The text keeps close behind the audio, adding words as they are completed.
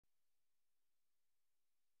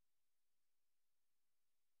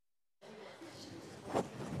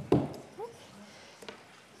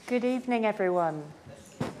Good evening, everyone.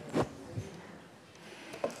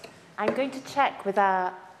 I'm going to check with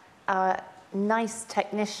our nice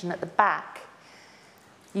technician at the back.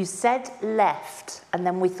 You said left, and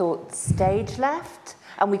then we thought stage left,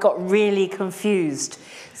 and we got really confused.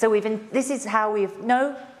 So this is how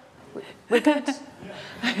no? We're good?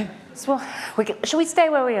 So, shall we stay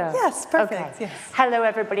where we are? Yes, perfect. Okay. Yes. Hello,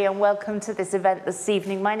 everybody, and welcome to this event this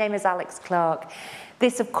evening. My name is Alex Clark.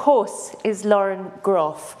 This, of course, is Lauren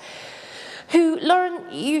Groff, who, Lauren,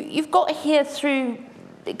 you've got here through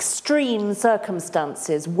extreme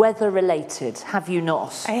circumstances, weather-related, have you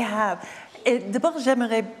not? I have. D'abord,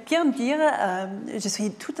 j'aimerais bien dire, je suis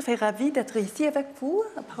tout à fait ravie d'être ici avec vous,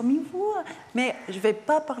 parmi vous, mais je ne vais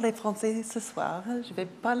pas parler français ce soir, je vais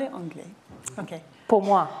parler anglais. Okay. Pour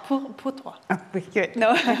moi. Pour toi. Good.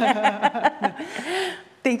 No.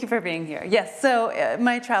 Thank you for being here. Yes, so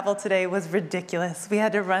my travel today was ridiculous. We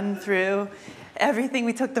had to run through everything.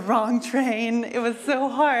 We took the wrong train. It was so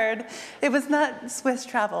hard. It was not Swiss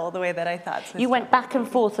travel the way that I thought Swiss You went back and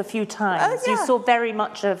forth a few times. Yeah. You saw very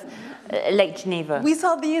much of Lake Geneva. We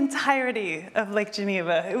saw the entirety of Lake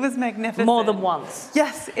Geneva. It was magnificent. More than once.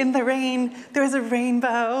 Yes, in the rain. There was a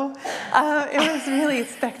rainbow. It was really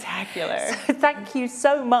spectacular. So thank you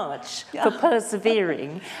so much for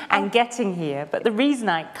persevering and getting here. But the reason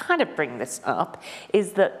I kind of bring this up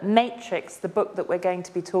is that Matrix, the book that we're going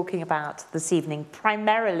to be talking about this evening,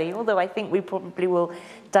 primarily, although I think we probably will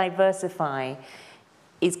diversify,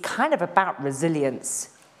 is kind of about resilience.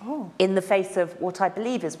 In the face of what I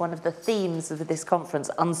believe is one of the themes of this conference,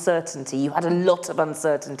 uncertainty. You had a lot of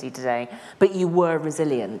uncertainty today, but you were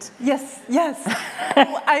resilient. Yes, yes.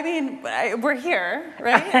 I mean, we're here,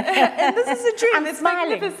 right? And this is a dream. It's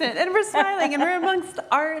smiling. Magnificent. And we're smiling, and we're amongst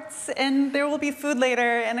arts, and there will be food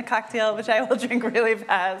later and a cocktail, which I will drink really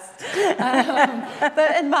fast.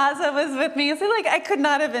 And Maza was with me, so I could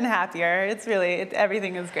not have been happier. It's really,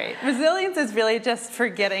 everything is great. Resilience is really just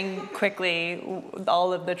forgetting quickly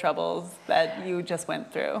all of the troubles that you just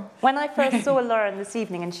went through. When I first saw Lauren this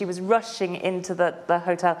evening and she was rushing into the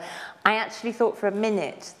hotel, I actually thought for a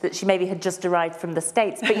minute that she maybe had just arrived from the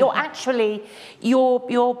States. But you're actually,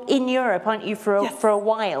 you're in Europe, aren't you, for a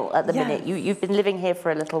while at the minute? You've been living here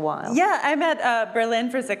for a little while. Yeah, I'm at Berlin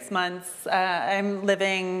for 6 months. I'm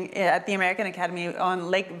living at the American Academy on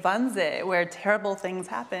Lake Wannsee, where terrible things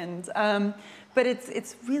happened. But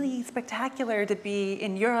it's really spectacular to be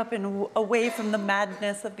in Europe and away from the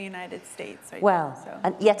madness of the United States right now. So.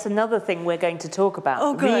 And yet another thing we're going to talk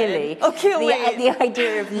about, really, wait. The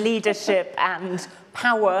idea of leadership and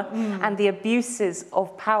power and the abuses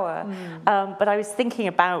of power. But I was thinking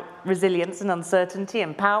about resilience and uncertainty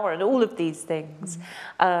and power and all of these things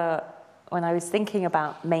when I was thinking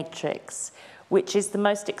about Matrix, which is the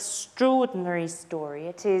most extraordinary story.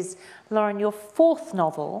 It is, Lauren, your fourth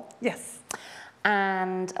novel. Yes.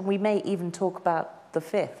 And we may even talk about the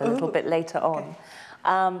fifth a little bit later on.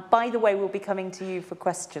 By the way, we'll be coming to you for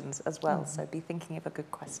questions as well, so be thinking of a good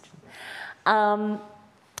question.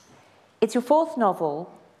 It's your fourth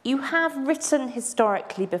novel. You have written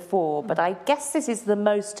historically before, but I guess this is the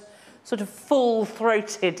most sort of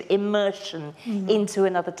full-throated immersion into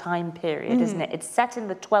another time period, isn't it? It's set in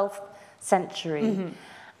the 12th century.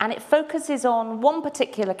 And it focuses on one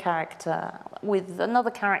particular character with another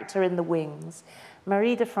character in the wings,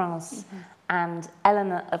 Marie de France and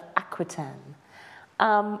Eleanor of Aquitaine.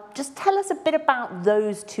 Just tell us a bit about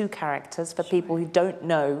those two characters for people who don't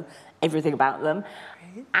know everything about them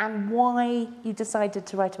and why you decided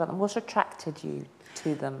to write about them. What attracted you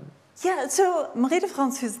to them? Yeah, so Marie de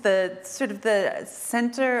France, who's the sort of the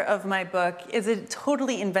center of my book, is a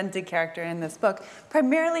totally invented character in this book,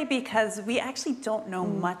 primarily because we actually don't know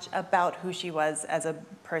much about who she was as a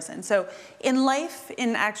person. So in life,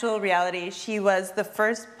 in actual reality, she was the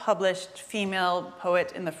first published female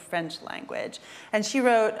poet in the French language. And she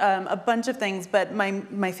wrote a bunch of things, but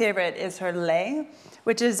my favorite is her Les,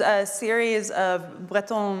 which is a series of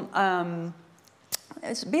Breton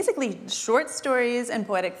it's basically short stories in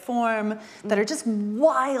poetic form that are just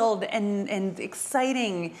wild and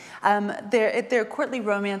exciting. They're courtly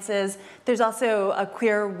romances. There's also a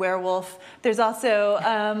queer werewolf. There's also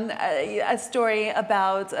a story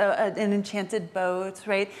about an enchanted boat,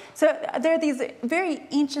 right? So there are these very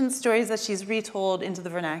ancient stories that she's retold into the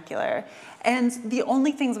vernacular. And the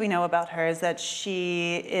only things we know about her is that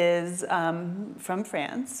she is from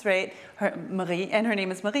France, right? Marie, and her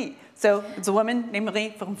name is Marie. So it's a woman named Marie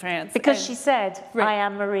from France. Because she said, I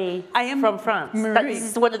am Marie from France. This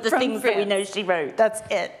is one of the things that we know she wrote. That's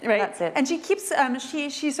it, right? That's it. And she keeps,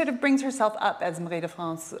 she sort of brings herself up as Marie de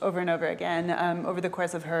France over and over again over the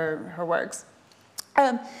course of her works.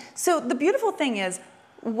 So the beautiful thing is,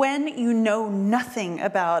 when you know nothing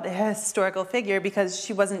about a historical figure because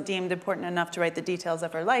she wasn't deemed important enough to write the details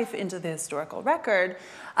of her life into the historical record,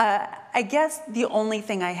 I guess the only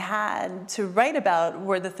thing I had to write about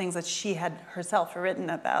were the things that she had herself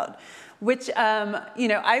written about, which, you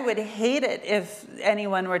know, I would hate it if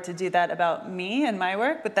anyone were to do that about me and my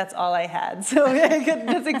work, but that's all I had. So I could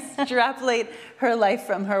just extrapolate her life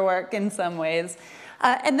from her work in some ways.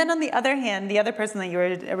 And then on the other hand, the other person that you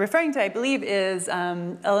were referring to, I believe, is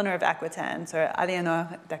Eleanor of Aquitaine, or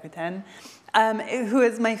Eleanor d'Aquitaine, who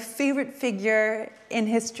is my favorite figure in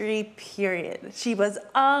history, period. She was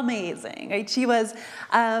amazing, right? She was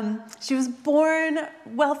born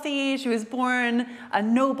wealthy, she was born a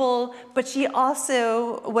noble, but she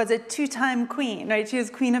also was a two-time queen, right? She was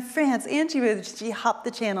Queen of France, and she hopped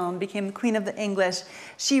the channel and became the Queen of the English.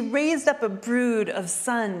 She raised up a brood of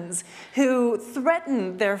sons who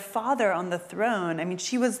threatened their father on the throne. I mean,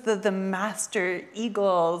 she was the master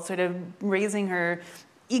eagle, sort of raising her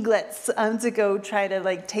eaglets to go try to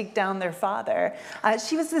like take down their father.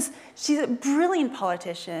 She's a brilliant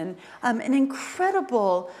politician, an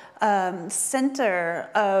incredible center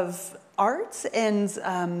of art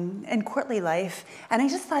and courtly life. And I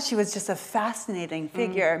just thought she was just a fascinating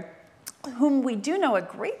figure whom we do know a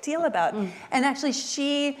great deal about. And actually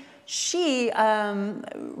she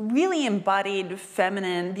really embodied the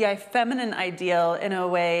feminine ideal in a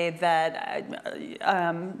way that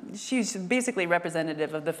she's basically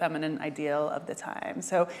representative of the feminine ideal of the time.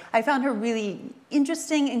 So I found her really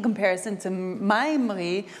interesting in comparison to my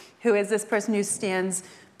Marie, who is this person who stands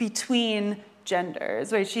between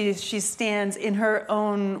genders, right? She stands in her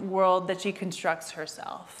own world that she constructs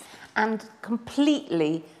herself. And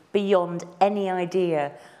completely beyond any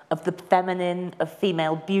idea of the feminine, of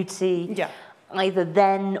female beauty, either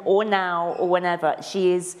then or now or whenever.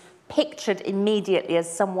 She is pictured immediately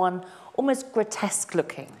as someone almost grotesque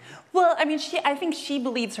looking. Well, I mean, I think she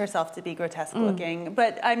believes herself to be grotesque looking,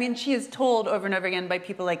 but I mean, she is told over and over again by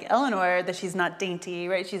people like Eleanor that she's not dainty,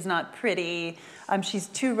 right? She's not pretty. She's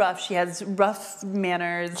too rough. She has rough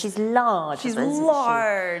manners. She's large. She's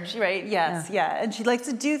large, right? Yes, yeah. And she likes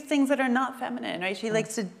to do things that are not feminine, right? She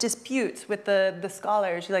likes to dispute with the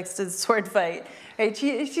scholars. She likes to sword fight, right?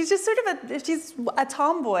 She's just sort of she's a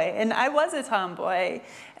tomboy, and I was a tomboy.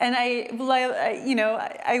 And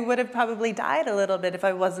I would have probably died a little bit if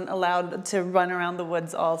I wasn't allowed to run around the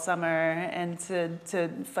woods all summer and to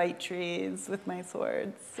fight trees with my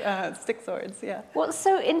swords, stick swords, yeah. What's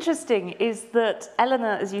so interesting is that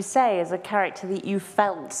Eleanor, as you say, is a character that you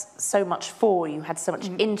felt so much for, you had so much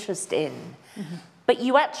interest in. But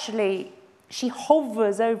she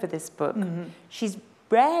hovers over this book. She's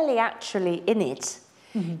rarely actually in it.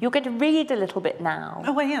 You're going to read a little bit now,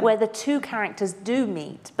 where the two characters do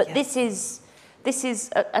meet. But this is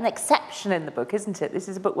an exception in the book, isn't it? This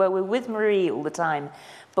is a book where we're with Marie all the time,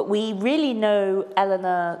 but we really know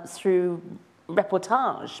Eleanor through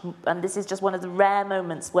reportage, and this is just one of the rare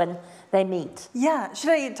moments when they meet. Yeah, should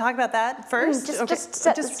I talk about that first? Just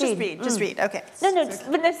set the scene. Just read. Okay. No,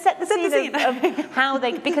 set the scene of how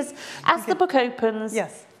they, because as the book opens,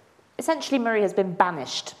 essentially Marie has been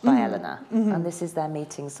banished by Eleanor, and this is their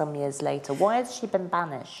meeting some years later. Why has she been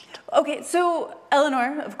banished? Okay, so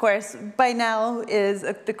Eleanor, of course, by now is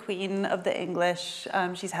the queen of the English.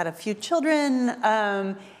 She's had a few children,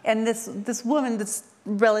 and this woman, this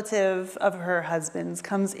relative of her husband's,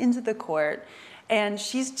 comes into the court, and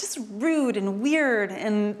she's just rude and weird,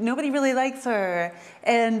 and nobody really likes her.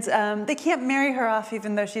 And they can't marry her off,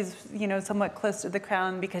 even though she's, somewhat close to the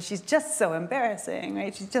crown, because she's just so embarrassing,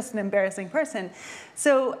 right? She's just an embarrassing person.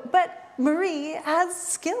 But Marie has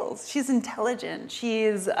skills. She's intelligent.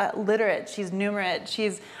 She's literate. She's numerate.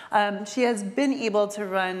 She has been able to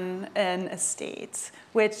run an estate,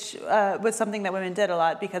 which was something that women did a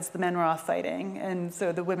lot because the men were off fighting, and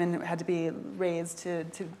so the women had to be raised to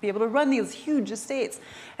be able to run these huge estates.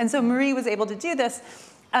 And so Marie was able to do this.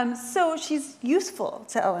 So she's useful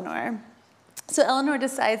to Eleanor. So Eleanor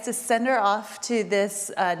decides to send her off to this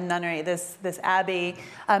nunnery, this abbey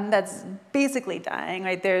that's basically dying,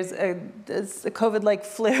 right? There's a COVID-like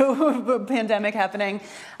flu pandemic happening,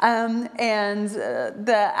 and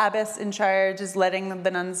the abbess in charge is letting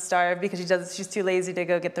the nuns starve because she's too lazy to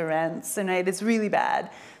go get the rents, and it's really bad.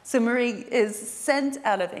 So Marie is sent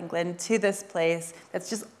out of England to this place that's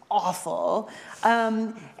just awful.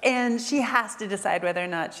 And she has to decide whether or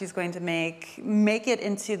not she's going to make it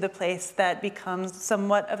into the place that becomes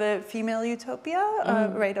somewhat of a female utopia,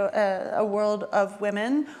 right? A world of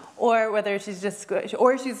women, or whether she's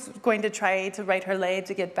going to try to write her lay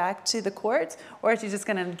to get back to the court, or she's just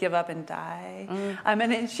going to give up and die.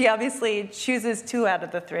 And she obviously chooses 2 out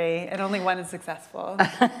of the 3, and only 1 is successful.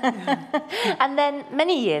 And then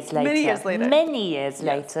many years later,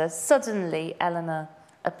 Yes. suddenly Eleanor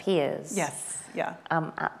appears. Yes, yeah.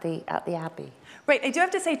 At the Abbey. Right, I do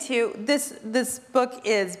have to say too, this book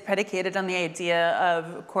is predicated on the idea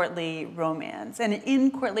of courtly romance. And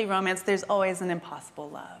in courtly romance, there's always an impossible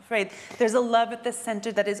love, right? There's a love at the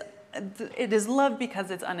center that it is love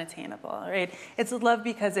because it's unattainable, right? It's love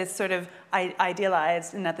because it's sort of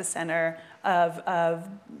idealized and at the center of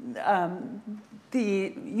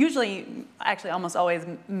the usually, actually almost always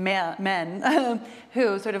men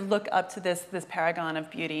who sort of look up to this paragon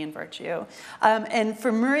of beauty and virtue. And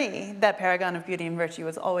for Marie, that paragon of beauty and virtue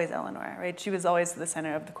was always Eleanor, right? She was always the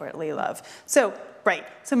center of the courtly love. So, right,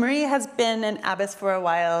 so Marie has been an abbess for a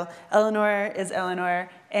while. Eleanor is Eleanor,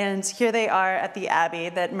 and here they are at the abbey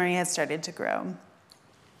that Marie has started to grow.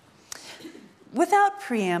 Without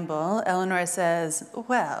preamble, Eleanor says,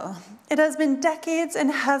 well, it has been decades and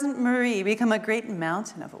hasn't Marie become a great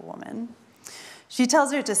mountain of a woman? She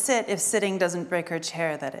tells her to sit if sitting doesn't break her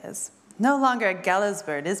chair, that is. No longer a gallows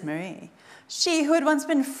bird is Marie. She who had once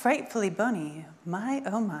been frightfully bony, my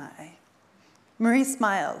oh my. Marie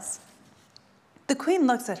smiles. The Queen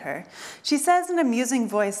looks at her. She says in a musing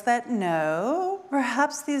voice that no,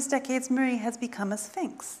 perhaps these decades Marie has become a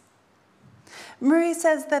sphinx. Marie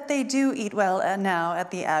says that they do eat well now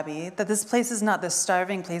at the Abbey, that this place is not the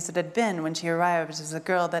starving place it had been when she arrived as a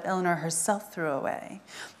girl that Eleanor herself threw away.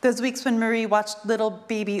 Those weeks when Marie watched little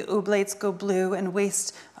baby oblates go blue and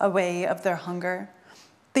waste away of their hunger.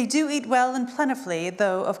 They do eat well and plentifully,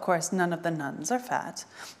 though, of course, none of the nuns are fat.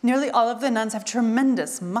 Nearly all of the nuns have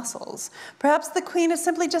tremendous muscles. Perhaps the Queen is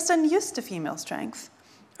simply just unused to female strength.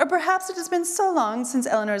 Or perhaps it has been so long since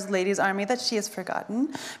Eleanor's ladies' army that she has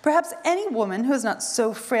forgotten. Perhaps any woman who is not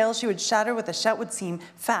so frail she would shatter with a shout would seem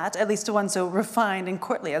fat, at least to one so refined and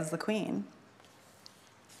courtly as the Queen.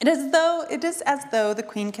 It is as though the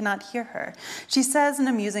Queen cannot hear her. She says in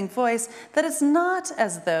a musing voice that it's not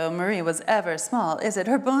as though Marie was ever small, is it?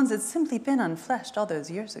 Her bones had simply been unfleshed all those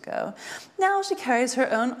years ago. Now she carries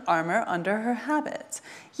her own armor under her habit.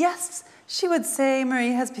 Yes, she would say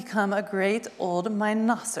Marie has become a great old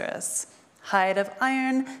rhinoceros. Hide of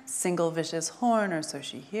iron, single vicious horn, or so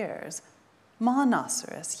she hears.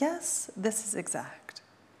 Monoceros, yes, this is exact.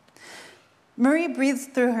 Marie breathes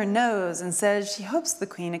through her nose and says she hopes the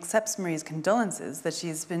Queen accepts Marie's condolences that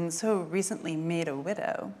she's been so recently made a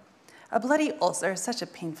widow. A bloody ulcer is such a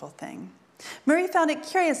painful thing. Marie found it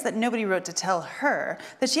curious that nobody wrote to tell her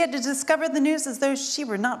that she had to discover the news as though she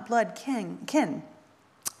were not blood kin.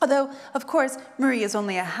 Although, of course, Marie is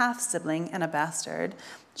only a half-sibling and a bastard.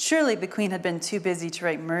 Surely the Queen had been too busy to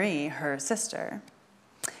write Marie her sister.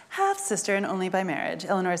 Half-sister and only by marriage,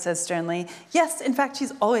 Eleanor says sternly. Yes, in fact,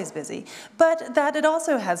 she's always busy. But that it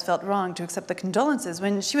also has felt wrong to accept the condolences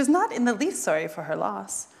when she was not in the least sorry for her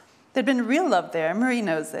loss. There'd been real love there. Marie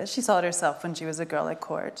knows this. She saw it herself when she was a girl at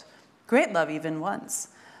court. Great love even once.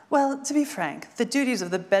 Well, to be frank, the duties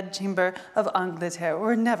of the bedchamber of Angleterre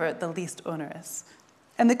were never the least onerous.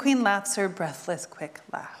 And the Queen laughs her breathless, quick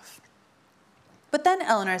laugh. But then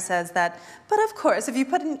Eleanor says that, but of course, if you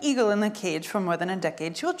put an eagle in the cage for more than a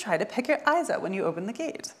decade, she will try to pick your eyes out when you open the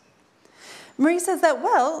gate. Marie says that,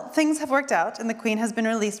 well, things have worked out, and the Queen has been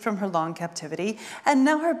released from her long captivity, and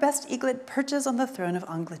now her best eaglet perches on the throne of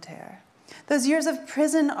Angleterre. Those years of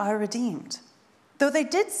prison are redeemed. Though they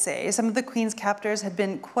did say some of the Queen's captors had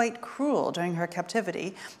been quite cruel during her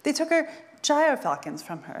captivity, they took her gyrfalcons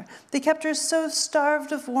from her. They kept her so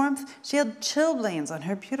starved of warmth, she had chilblains on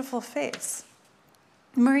her beautiful face.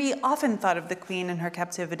 Marie often thought of the Queen in her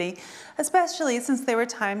captivity, especially since there were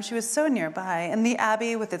times she was so nearby, and the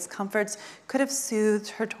Abbey, with its comforts, could have soothed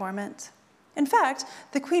her torment. In fact,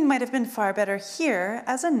 the Queen might have been far better here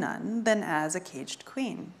as a nun than as a caged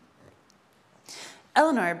queen.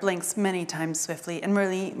 Eleanor blinks many times swiftly, and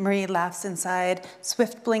Marie laughs inside.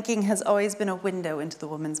 Swift blinking has always been a window into the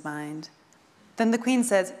woman's mind. Then the Queen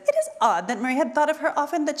says, it is odd that Marie had thought of her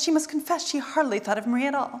often, that she must confess she hardly thought of Marie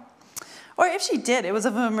at all. Or if she did, it was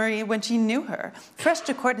of a Marie when she knew her. Fresh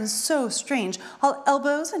to court and so strange, all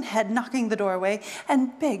elbows and head knocking the doorway,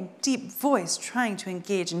 and big, deep voice trying to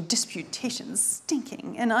engage in disputations,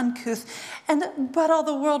 stinking and uncouth, but all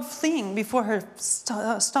the world fleeing before her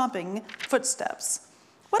stomping footsteps.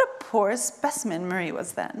 What a poor specimen Marie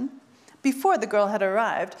was then. Before the girl had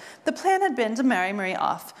arrived, the plan had been to marry Marie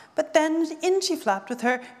off, but then in she flapped with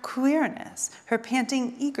her queerness, her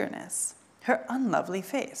panting eagerness, her unlovely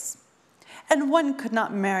face. And one could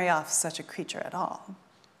not marry off such a creature at all.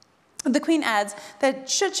 The queen adds that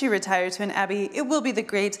should she retire to an abbey, it will be the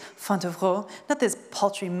great Fontevraud, not this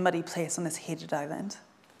paltry, muddy place on this hated island.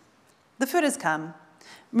 The food has come.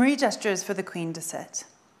 Marie gestures for the queen to sit.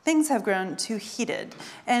 Things have grown too heated,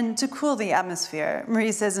 and to cool the atmosphere,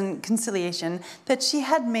 Marie says in conciliation that she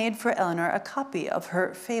had made for Eleanor a copy of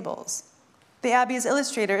her fables. The abbey's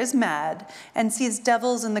illustrator is mad and sees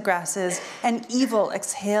devils in the grasses and evil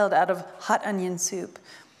exhaled out of hot onion soup,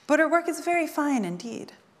 but her work is very fine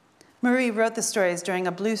indeed. Marie wrote the stories during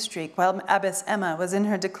a blue streak while Abbess Emma was in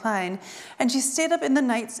her decline, and she stayed up in the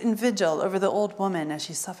nights in vigil over the old woman as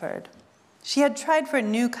she suffered. She had tried for a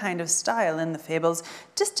new kind of style in the fables,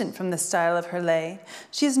 distant from the style of her lay.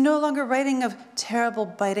 She is no longer writing of terrible,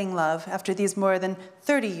 biting love. After these more than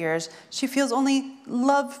 30 years, she feels only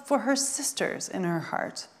love for her sisters in her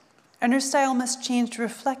heart. And her style must change to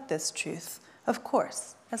reflect this truth, of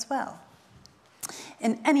course, as well.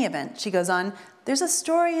 In any event, she goes on, there's a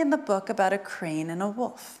story in the book about a crane and a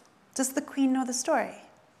wolf. Does the queen know the story?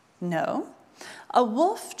 No. A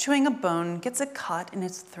wolf chewing a bone gets it caught in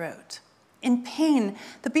its throat. In pain,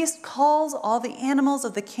 the beast calls all the animals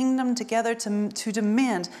of the kingdom together to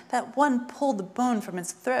demand that one pull the bone from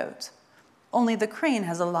its throat. Only the crane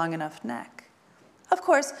has a long enough neck. Of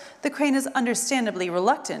course, the crane is understandably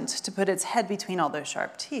reluctant to put its head between all those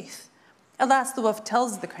sharp teeth. Alas, the wolf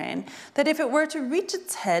tells the crane that if it were to reach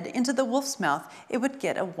its head into the wolf's mouth, it would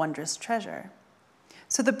get a wondrous treasure.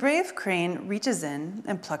 So the brave crane reaches in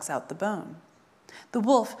and plucks out the bone. The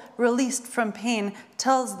wolf, released from pain,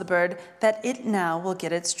 tells the bird that it now will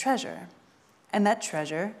get its treasure. And that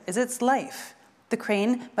treasure is its life. The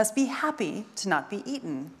crane must be happy to not be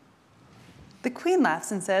eaten. The queen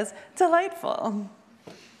laughs and says, delightful. All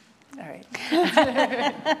right.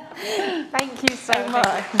 Thank you so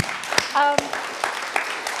much.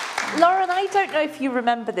 Lauren, I don't know if you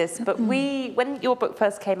remember this, but when your book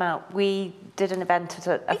first came out, we did an event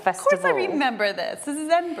at a festival. Of course I remember this. This is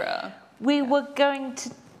Edinburgh. We were going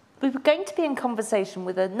to be in conversation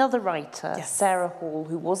with another writer, yes. Sarah Hall,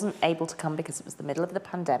 who wasn't able to come because it was the middle of the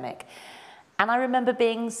pandemic. And I remember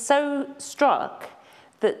being so struck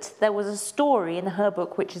that there was a story in her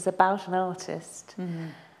book which is about an artist.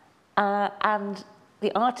 And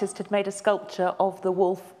the artist had made a sculpture of the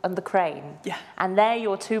wolf and the crane. Yeah. And there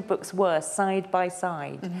your two books were, side by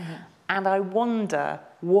side. And I wonder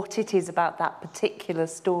what it is about that particular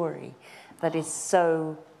story that is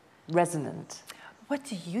so resonant. What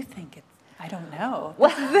do you think it's? I don't know.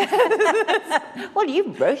 Well,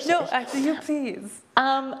 you wrote it. No, actually, you please.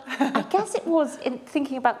 I guess it was in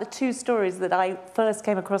thinking about the two stories that I first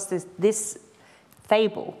came across this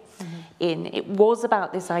fable in. It was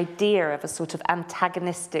about this idea of a sort of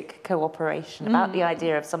antagonistic cooperation, about the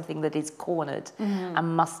idea of something that is cornered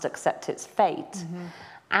and must accept its fate.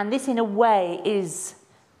 And this, in a way, is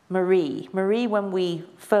Marie. Marie, when we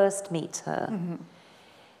first meet her,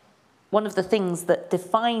 one of the things that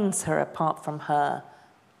defines her, apart from her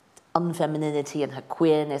unfemininity and her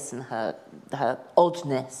queerness and her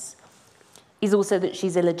oddness, is also that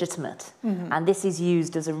she's illegitimate. And this is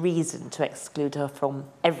used as a reason to exclude her from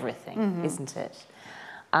everything, isn't it?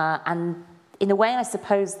 And in a way, I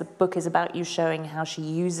suppose the book is about you showing how she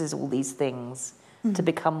uses all these things to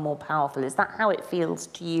become more powerful. Is that how it feels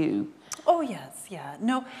to you? Oh, yes, yeah.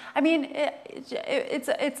 No, I mean,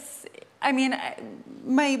 I mean,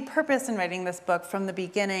 my purpose in writing this book from the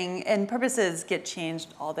beginning, and purposes get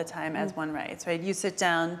changed all the time as one writes, right? You sit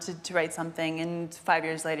down to write something, and 5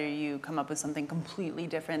 years later you come up with something completely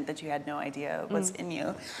different that you had no idea was in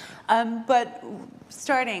you. But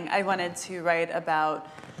starting, I wanted to write about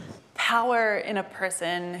power in a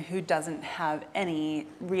person who doesn't have any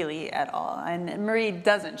really at all. And Marie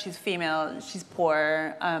doesn't. She's female, she's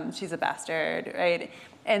poor, she's a bastard, right?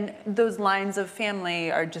 And those lines of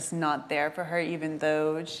family are just not there for her, even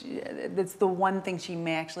though it's the one thing she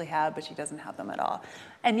may actually have, but she doesn't have them at all.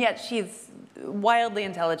 And yet she's wildly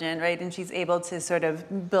intelligent, right? And she's able to sort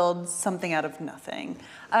of build something out of nothing.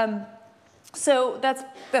 So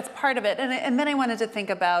that's part of it. And then I wanted to think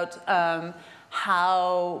about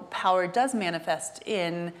how power does manifest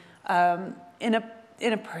in a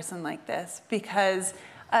person like this, because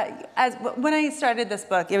when I started this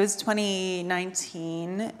book, it was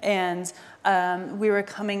 2019, and we were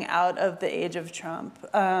coming out of the age of Trump,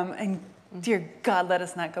 and dear God, let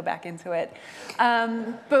us not go back into it.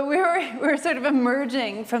 But we were sort of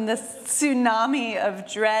emerging from this tsunami of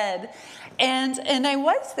dread, And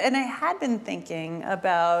I had been thinking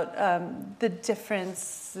about the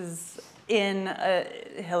differences in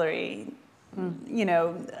Hillary,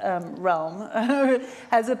 realm,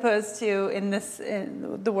 as opposed to in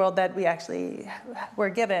the world that we actually were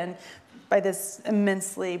given by this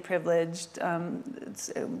immensely privileged,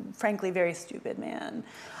 frankly very stupid man.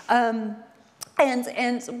 And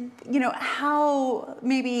how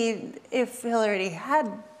maybe if Hillary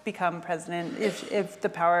had become president, if the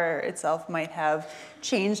power itself might have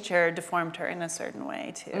changed her, deformed her in a certain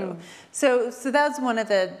way too. So that's one of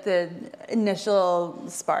the initial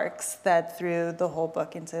sparks that threw the whole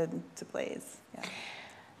book into blaze. Yeah.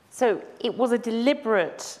 So it was a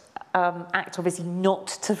deliberate act, obviously, not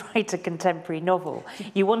to write a contemporary novel.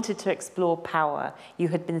 You wanted to explore power. You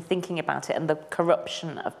had been thinking about it and the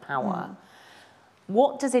corruption of power.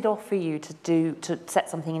 What does it offer you to do, to set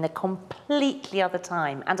something in a completely other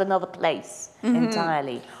time and another place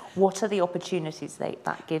entirely? What are the opportunities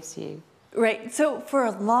that gives you? Right. So for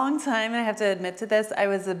a long time, and I have to admit to this, I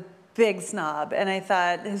was a big snob, and I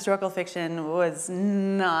thought historical fiction was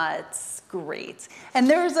not great. And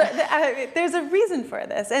there's a reason for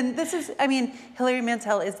this. And this is, Hilary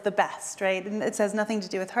Mantel is the best, right? And it has nothing to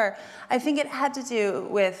do with her. I think it had to do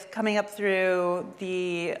with coming up through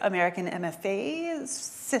the American MFA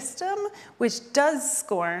system, which does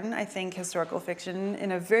scorn, I think, historical fiction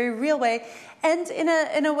in a very real way, and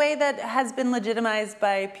in a way that has been legitimized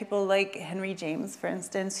by people like Henry James, for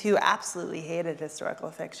instance, who absolutely hated historical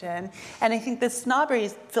fiction. And I think this snobbery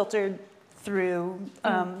is filtered through,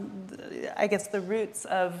 I guess, the roots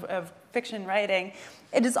of fiction writing.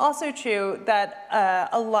 It is also true that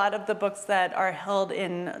a lot of the books that are held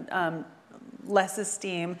in less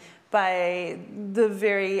esteem by the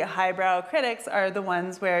very highbrow critics are the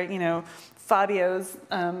ones where, Fabio's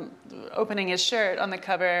opening his shirt on the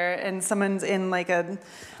cover and someone's in like a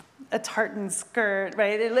tartan skirt,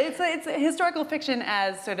 right? It's historical fiction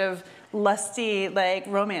as sort of lusty, like,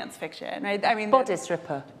 romance fiction, right? Bodice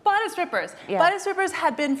ripper. Bodice rippers. Yeah. Bodice rippers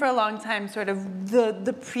had been for a long time sort of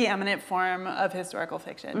the preeminent form of historical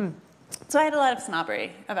fiction. So I had a lot of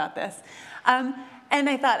snobbery about this. And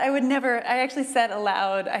I thought I actually said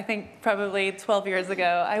aloud, I think probably 12 years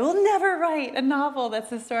ago, I will never write a novel that's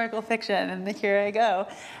historical fiction, and here I go.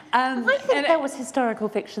 I think there was historical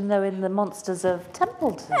fiction, though, in the Monsters of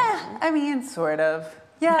Templeton. Sort of.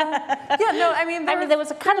 Yeah. There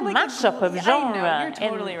was a kind of mashup of genre. I know,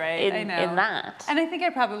 you're totally right. In that. And I think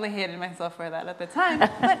I probably hated myself for that at the time.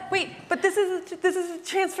 But this is a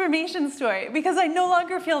transformation story, because I no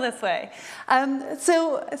longer feel this way.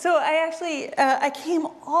 So I actually I came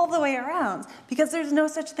all the way around, because there's no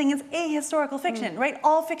such thing as ahistorical fiction, right?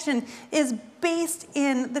 All fiction is based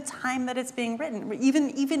in the time that it's being written.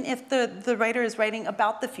 Even if the writer is writing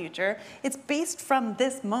about the future, it's based from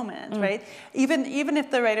this moment, right? Even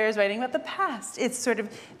if the writer is writing about the past, it's sort of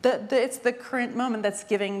it's the current moment that's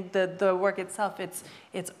giving the work itself its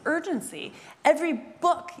urgency. Every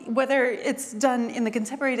book, whether it's done in the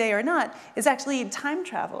contemporary day or not, is actually a time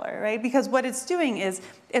traveler, right? Because what it's doing is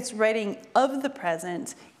it's writing of the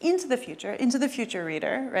present into the future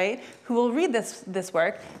reader, right? Who will read this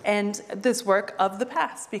work, and this work of the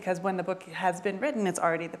past, because when the book has been written, it's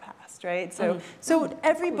already the past, right? So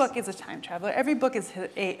every book is a time traveler. Every book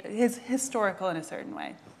is historical in a certain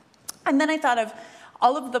way. And then I thought of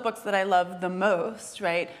all of the books that I love the most,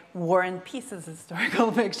 right? War and Peace is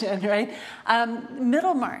historical fiction, right?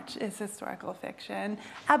 Middlemarch is historical fiction.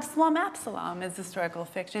 Absalom is historical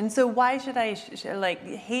fiction. So why should I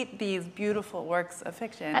hate these beautiful works of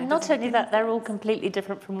fiction? And not only that, they're all completely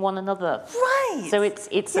different from one another. Right. So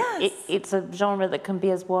it's a genre that can be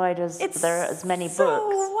as wide as there are as many books.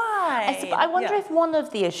 So wide. I wonder if one of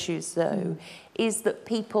the issues, though, is that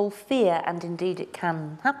people fear, and indeed it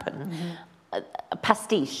can happen, a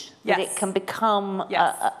pastiche, that it can become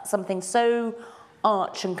something so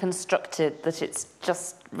arch and constructed that it's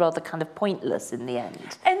just rather kind of pointless in the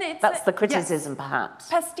end. And that's the criticism, perhaps.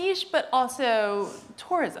 Pastiche, but also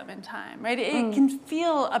tourism in time, right? It can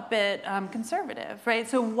feel a bit conservative, right?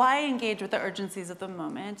 So why engage with the urgencies of the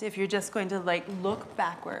moment if you're just going to look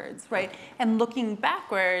backwards, right? And looking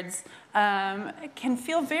backwards can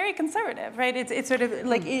feel very conservative, right? It's sort of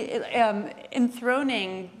like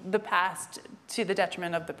enthroning the past to the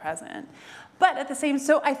detriment of the present. But at the same,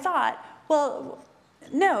 so I thought, well,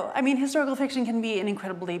 no, historical fiction can be an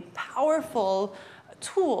incredibly powerful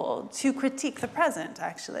tool to critique the present,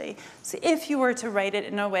 actually. So if you were to write it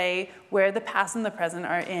in a way where the past and the present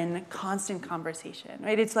are in constant conversation,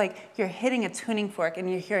 right? It's like you're hitting a tuning fork and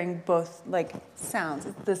you're hearing both like sounds.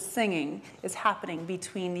 The singing is happening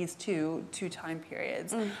between these two time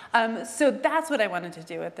periods. So that's what I wanted to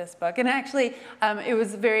do with this book. And actually, it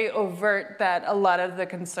was very overt that a lot of the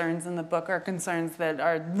concerns in the book are concerns that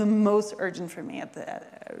are the most urgent for me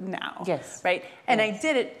at now. Yes. Right? And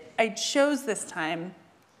yes. I chose this time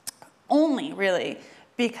only really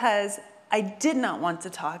because I did not want to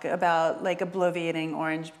talk about like a bloviating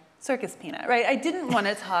orange circus peanut, right? I didn't want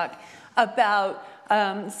to talk about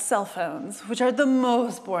cell phones, which are the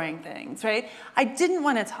most boring things, right? I didn't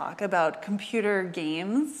want to talk about computer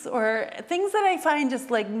games or things that I find just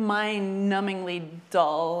like mind-numbingly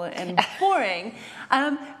dull and boring.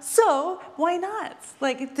 So why not?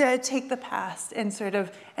 Like take the past and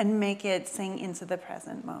and make it sing into the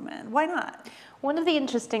present moment. Why not? One of the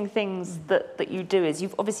interesting things that you do is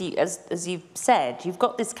you've obviously, as you've said, you've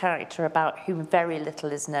got this character about whom very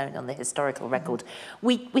little is known on the historical record.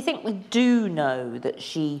 We think we do know that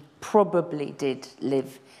she probably did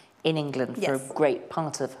live in England for a great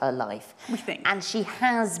part of her life. We think. And she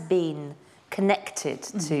has been connected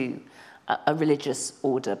to a religious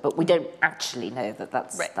order, but we don't actually know that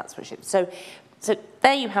that's what she is. So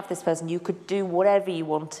there you have this person, you could do whatever you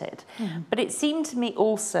wanted. But it seemed to me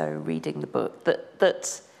also, reading the book,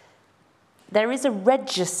 that there is a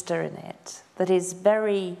register in it that is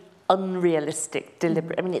very unrealistic,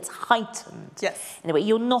 deliberate. I mean, it's heightened. Yes. In a way,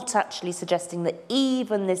 you're not actually suggesting that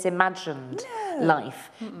even this imagined life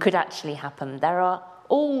could actually happen. There are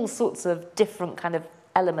all sorts of different kind of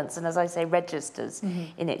elements, and as I say, registers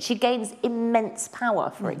in it. She gains immense power,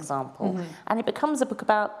 for example, and it becomes a book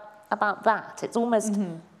about that. It's almost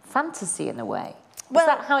fantasy in a way. Well, is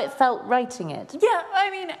that how it felt writing it? Yeah, I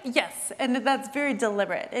mean, yes, and that's very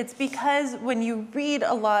deliberate. It's because when you read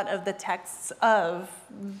a lot of the texts of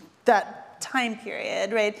that time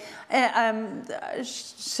period, right,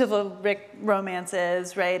 chivalric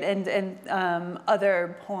romances, right, and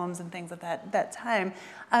other poems and things of that time,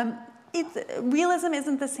 realism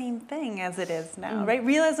isn't the same thing as it is now, right?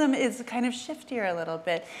 Realism is kind of shiftier a little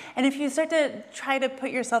bit. And if you start to try to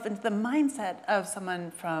put yourself into the mindset of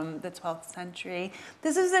someone from the 12th century,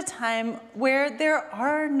 this is a time where there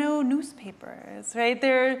are no newspapers, right?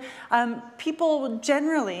 People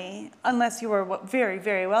generally, unless you were very,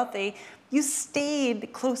 very wealthy, you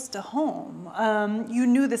stayed close to home. You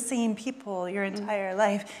knew the same people your entire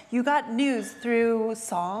life. You got news through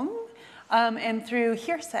song, and through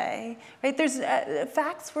hearsay, right?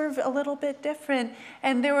 Facts were a little bit different,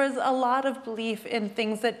 and there was a lot of belief in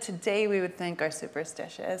things that today we would think are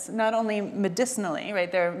superstitious, not only medicinally, right?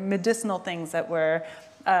 There are medicinal things that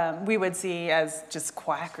we would see as just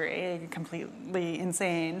quackery, completely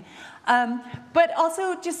insane, but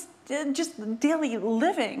also just daily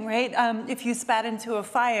living, right? If you spat into a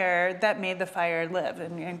fire, that made the fire live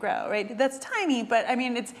and grow, right? That's tiny, but I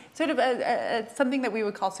mean, it's sort of something that we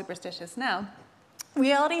would call superstitious now.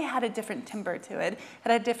 Reality had a different timbre to it,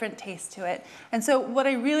 had a different taste to it. And so what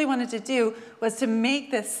I really wanted to do was to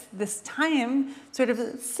make this time sort of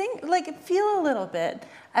feel a little bit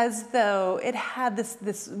as though it had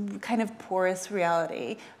this kind of porous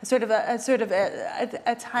reality,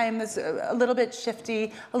 a time that's a little bit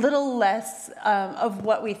shifty, a little less of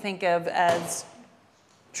what we think of as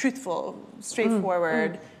truthful,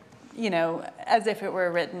 straightforward, you know, as if it were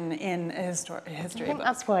written in a history I think book.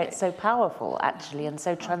 that's why it's so powerful, actually, and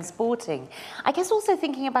so transporting. I guess also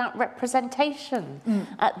thinking about representation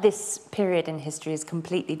at this period in history is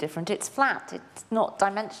completely different. It's flat, it's not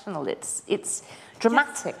dimensional, it's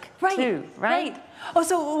dramatic too, right? Oh,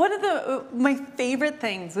 so one of my favorite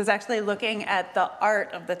things was actually looking at the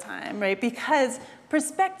art of the time, right? Because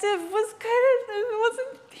perspective wasn't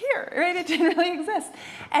here, right? It didn't really exist.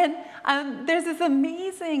 And there's this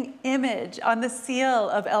amazing image on the seal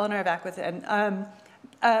of Eleanor of Aquitaine.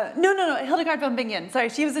 Hildegard von Bingen. Sorry,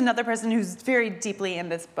 she was another person who's very deeply in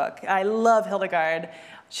this book. I love Hildegard.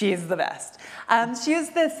 She's the best. She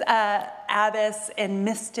was this abbess and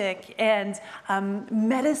mystic and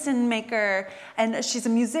medicine maker, and she's a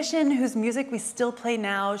musician whose music we still play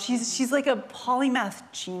now. She's like a polymath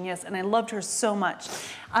genius, and I loved her so much.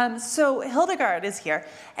 So Hildegard is here,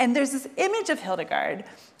 and there's this image of Hildegard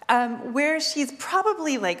where she's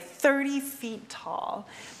probably like 30 feet tall,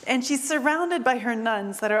 and she's surrounded by her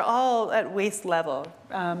nuns that are all at waist level.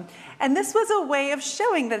 And this was a way of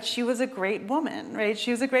showing that she was a great woman, right? She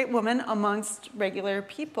was a great woman amongst regular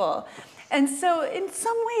people. And so in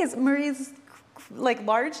some ways, Marie's like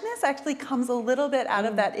largeness actually comes a little bit out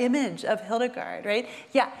of that image of Hildegard, right?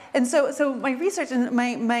 Yeah, and so my research and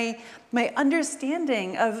my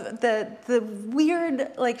understanding of the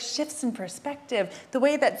weird like shifts in perspective, the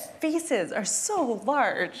way that faces are so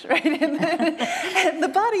large, right, and the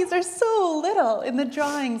bodies are so little in the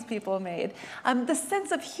drawings people made. The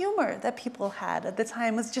sense of humor that people had at the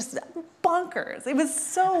time was just bonkers. It was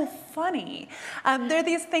so funny. There are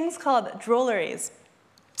these things called drolleries.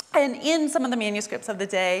 And in some of the manuscripts of the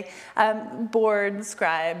day, bored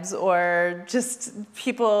scribes or just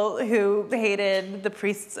people who hated the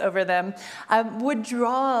priests over them would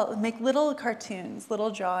make little cartoons, little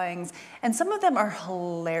drawings, and some of them are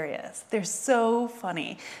hilarious. They're so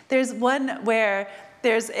funny. There's one where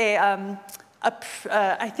there's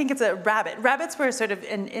I think it's a rabbit. Rabbits were sort of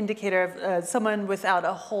an indicator of someone without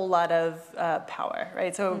a whole lot of power,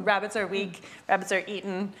 right? So rabbits are weak, rabbits are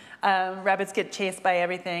eaten, rabbits get chased by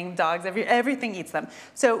everything, dogs, everything eats them.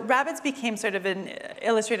 So rabbits became sort of an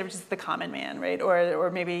illustrator of just the common man, right?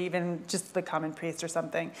 Or maybe even just the common priest or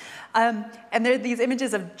something. And there are these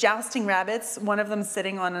images of jousting rabbits, one of them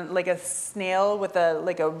sitting on like a snail with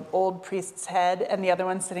a old priest's head, and the other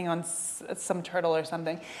one sitting on some turtle or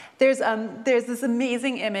something. There's this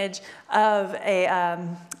amazing image of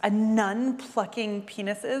a nun plucking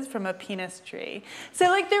penises from a penis tree. So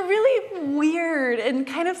like they're really weird and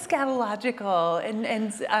kind of scatological,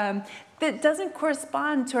 and that doesn't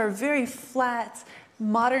correspond to our very flat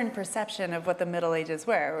modern perception of what the Middle Ages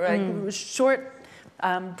were. Like short,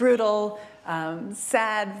 brutal,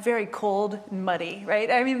 sad, very cold, muddy,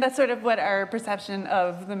 right? I mean, that's sort of what our perception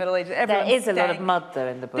of the Middle Ages. There is a lot of mud, though,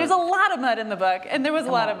 in the book. There's a lot of mud in the book, and there was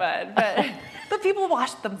a lot of mud, but people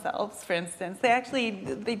washed themselves, for instance.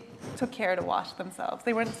 They took care to wash themselves.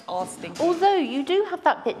 They weren't all stinky. Although you do have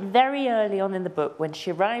that bit very early on in the book when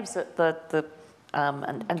she arrives at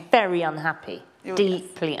and very unhappy,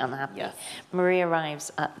 deeply unhappy. Yes. Marie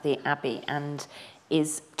arrives at the Abbey and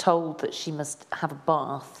is told that she must have a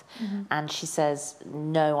bath, and she says,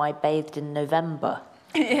 "No, I bathed in November."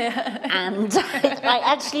 Yeah. And I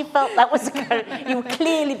actually felt that was you were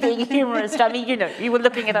clearly being humorous. I mean, you were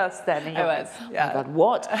looking at us then. And I was, yeah. Oh my God,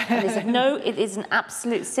 what? And they said, no, it is an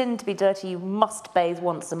absolute sin to be dirty. You must bathe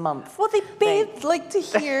once a month. Well, they bathed like to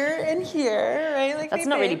here and here, right? Like that's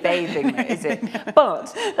not really bathing, is it?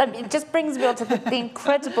 But it just brings me on to the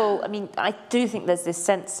incredible, I mean, I do think there's this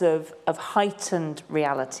sense of heightened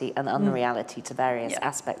reality and unreality to various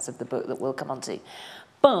aspects of the book that we'll come on to.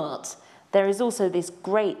 But there is also this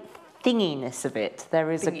great thinginess of it.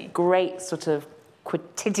 There is a great sort of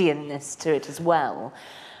quotidianness to it as well.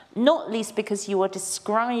 Not least because you are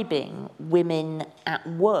describing women at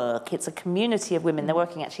work. It's a community of women. They're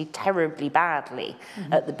working actually terribly badly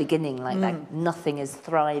at the beginning, like nothing is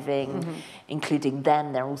thriving, including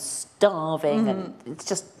them. They're all starving, and it's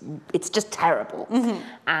just terrible.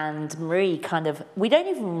 And Marie kind of, we don't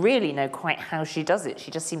even really know quite how she does it.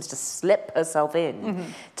 She just seems to slip herself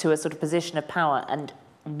in to a sort of position of power and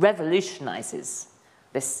revolutionizes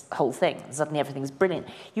this whole thing. Suddenly everything's brilliant.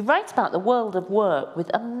 You write about the world of work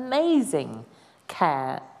with amazing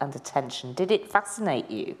care and attention. Did it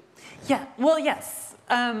fascinate you? Yeah, well, yes.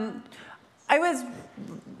 I was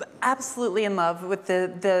absolutely in love with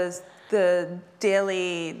the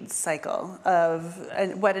daily cycle of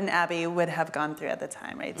what an abbey would have gone through at the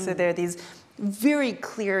time, right? So there are these very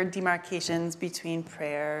clear demarcations between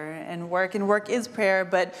prayer and work is prayer,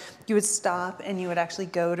 but you would stop and you would actually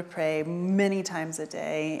go to pray many times a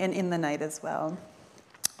day and in the night as well.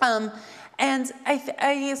 And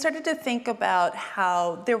I started to think about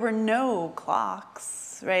how there were no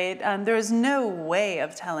clocks, right? There was no way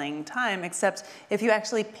of telling time except if you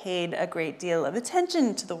actually paid a great deal of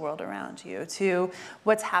attention to the world around you, to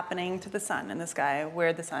what's happening to the sun in the sky,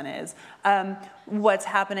 where the sun is, what's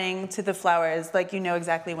happening to the flowers, like you know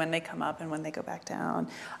exactly when they come up and when they go back down.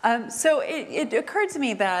 So it occurred to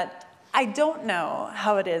me that I don't know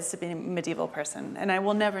how it is to be a medieval person, and I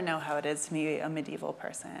will never know how it is to be a medieval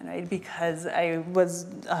person, right? Because I was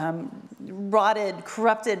rotted,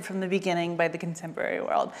 corrupted from the beginning by the contemporary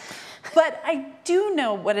world. But I do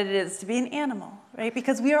know what it is to be an animal, right?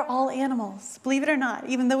 Because we are all animals, believe it or not,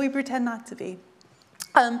 even though we pretend not to be.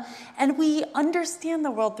 And we understand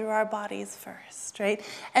the world through our bodies first, right?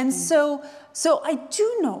 And so I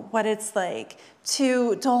do know what it's like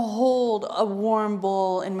to hold a warm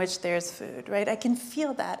bowl in which there's food, right? I can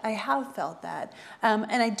feel that. I have felt that.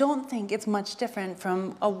 And I don't think it's much different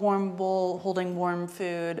from a warm bowl holding warm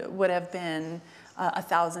food would have been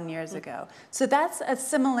 1,000 years ago. So that's a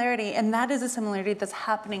similarity, and that is a similarity that's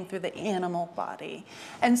happening through the animal body.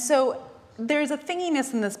 And so there's a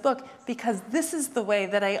thinginess in this book because this is the way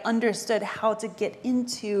that I understood how to get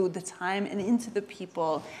into the time and into the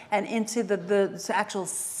people and into the actual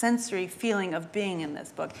sensory feeling of being in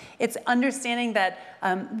this book. It's understanding that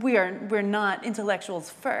we're not intellectuals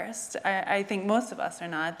first. I think most of us are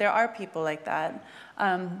not. There are people like that.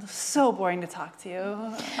 So boring to talk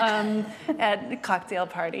to at cocktail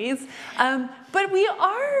parties. But we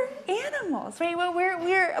are animals, right?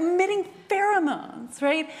 We're emitting pheromones,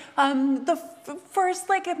 right? The first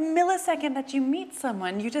like a millisecond that you meet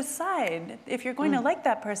someone, you decide if you're going to like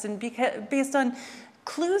that person based on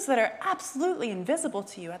clues that are absolutely invisible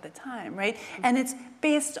to you at the time, right? And it's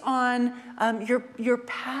based on your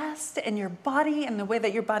past and your body and the way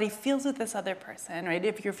that your body feels with this other person, right?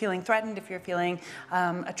 If you're feeling threatened, if you're feeling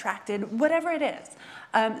attracted, whatever it is.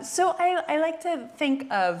 So I like to think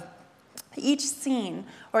of each scene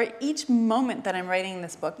or each moment that I'm writing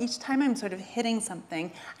this book, each time I'm sort of hitting something,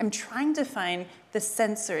 I'm trying to find the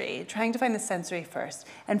sensory first.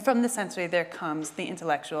 And from the sensory, there comes the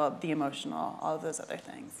intellectual, the emotional, all of those other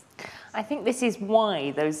things. I think this is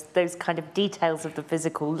why those kind of details of the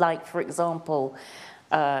physical, like, for example,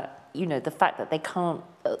 you know, the fact that they can't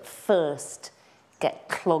at first get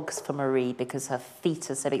clogs for Marie because her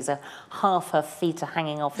feet are so big, so half her feet are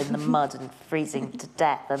hanging off in the mud and freezing to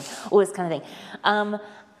death and all this kind of thing.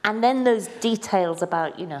 And then those details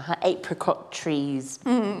about, you know, her apricot trees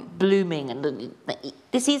blooming, and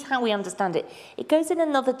this is how we understand it. It goes in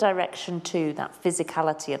another direction too, that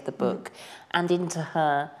physicality of the book, and into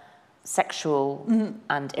her sexual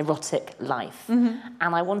and erotic life. And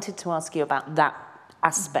I wanted to ask you about that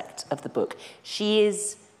aspect of the book. She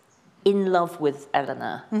is in love with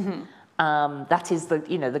Eleanor. That is the,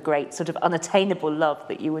 you know, the great sort of unattainable love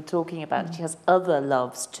that you were talking about. She has other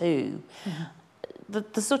loves too.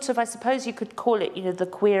 The sort of, I suppose you could call it, you know, the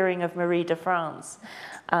queering of Marie de France.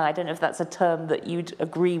 I don't know if that's a term that you'd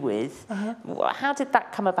agree with. How did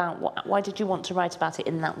that come about? Why did you want to write about it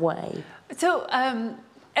in that way? So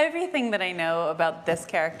everything that I know about this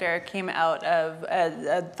character came out of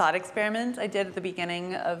a thought experiment I did at the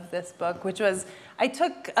beginning of this book, which was I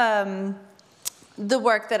took the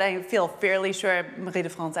work that I feel fairly sure Marie de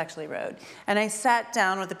France actually wrote, and I sat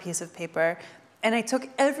down with a piece of paper, and I took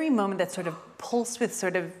every moment that sort of pulsed with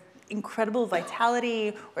sort of incredible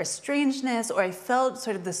vitality or strangeness, or I felt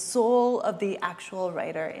sort of the soul of the actual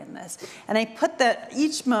writer in this. And I put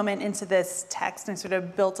each moment into this text and sort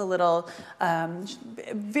of built a little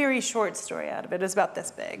very short story out of it. It was about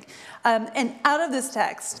this big. And out of this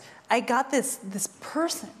text, I got this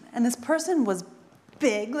person, and this person was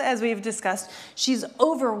big, as we've discussed. She's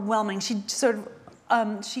overwhelming. She sort of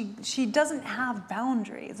she doesn't have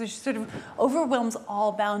boundaries. She sort of overwhelms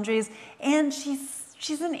all boundaries, and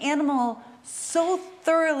she's an animal so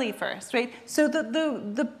thoroughly first, right? So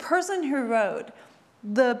the person who wrote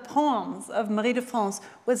the poems of Marie de France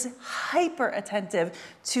was hyper attentive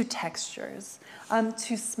to textures,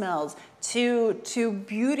 to smells, to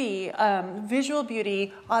beauty, visual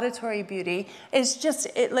beauty, auditory beauty. It's just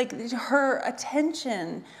like her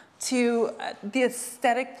attention to the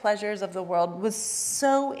aesthetic pleasures of the world was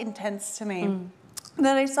so intense to me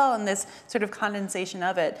that I saw in this sort of condensation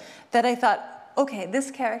of it that I thought, okay,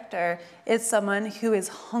 this character is someone who is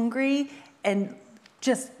hungry and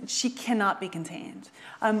just, she cannot be contained.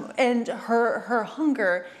 And her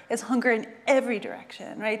hunger is hunger in every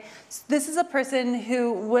direction, right? So this is a person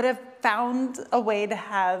who would have found a way to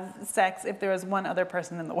have sex if there was one other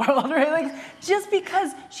person in the world, right? Like, just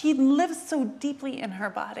because she lives so deeply in her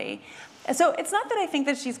body. So it's not that I think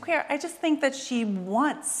that she's queer, I just think that she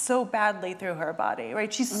wants so badly through her body,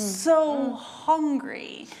 right? She's so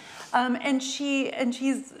hungry. And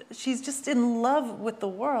she's just in love with the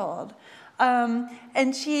world.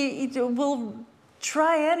 And she will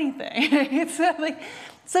try anything.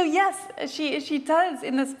 So yes, she does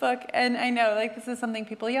in this book, and I know, like, this is something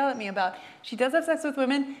people yell at me about. She does have sex with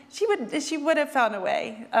women. She would have found a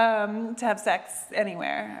way to have sex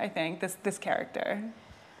anywhere, I think, this character.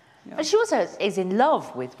 Yeah. But she also is in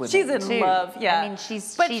love with women. She's in love, yeah. I mean,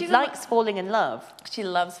 she likes falling in love. She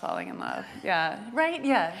loves falling in love. Yeah, right.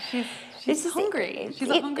 Yeah, she's hungry. She's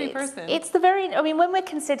a hungry person. It's the very. I mean, when we're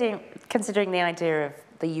considering the idea of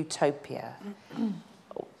the utopia,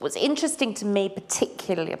 what's interesting to me,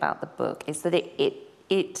 particularly about the book, is that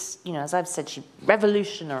it you know, as I've said, she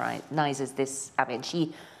revolutionizes this. I mean,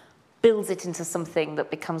 she builds it into something that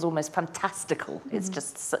becomes almost fantastical. It's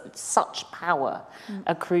just such power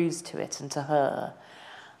accrues to it and to her.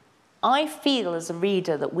 I feel as a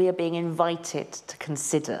reader that we are being invited to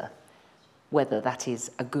consider whether that is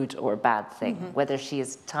a good or a bad thing, whether she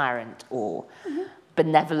is tyrant or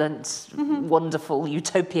benevolent, wonderful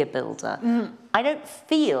utopia builder. I don't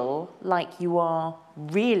feel like you are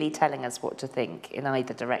really telling us what to think in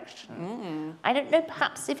either direction. I don't know,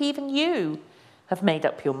 perhaps if even you have made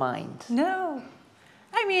up your mind. No.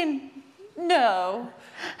 I mean, no.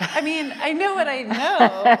 I mean, I know what I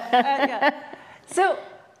know. Yeah. So,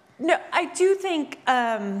 no, I do think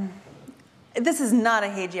this is not a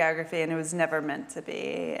hagiography, and it was never meant to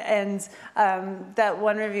be. And that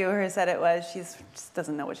one reviewer said it was, she just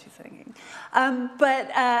doesn't know what she's thinking.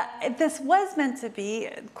 But this was meant to be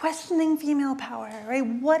questioning female power, right?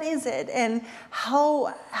 What is it, and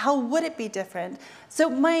how would it be different?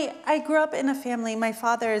 So I grew up in a family, my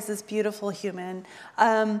father is this beautiful human,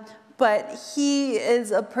 but he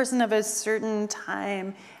is a person of a certain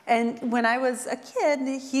time. And when I was a kid,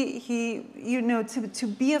 he you know, to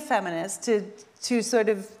be a feminist, to sort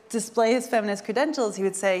of display his feminist credentials, he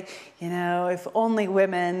would say, you know, if only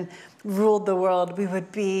women ruled the world, we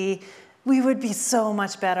would be so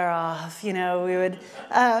much better off, you know, we would.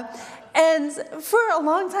 And for a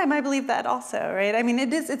long time, I believed that also, right? I mean,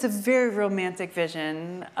 it's a very romantic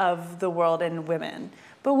vision of the world and women.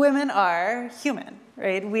 But women are human,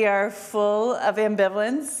 right? We are full of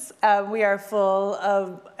ambivalence. We are full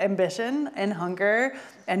of ambition and hunger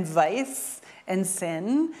and vice and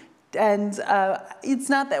sin. And it's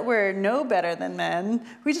not that we're no better than men.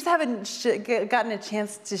 We just haven't gotten a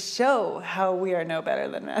chance to show how we are no better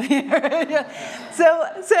than men. So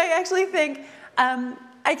I actually think,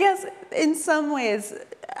 I guess in some ways,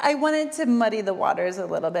 I wanted to muddy the waters a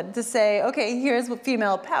little bit to say, okay, here's what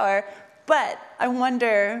female power. But I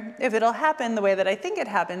wonder if it'll happen the way that I think it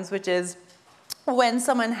happens, which is when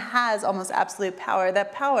someone has almost absolute power,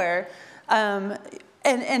 that power, and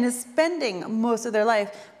is spending most of their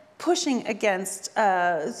life pushing against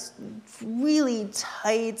really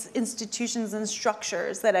tight institutions and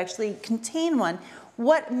structures that actually contain one.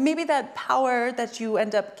 Maybe that power that you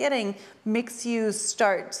end up getting makes you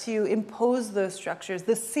start to impose those structures,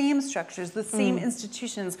 the same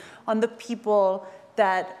institutions on the people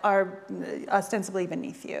that are ostensibly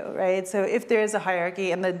beneath you, right? So if there is a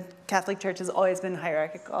hierarchy, and the Catholic Church has always been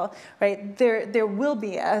hierarchical, right? There will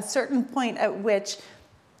be a certain point at which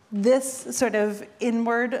this sort of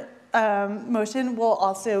inward motion will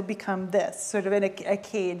also become this, sort of in a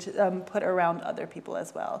cage put around other people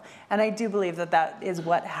as well. And I do believe that is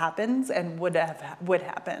what happens and would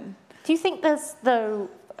happen. Do you think there's, though,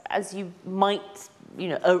 as you might, you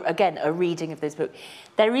know, again, a reading of this book,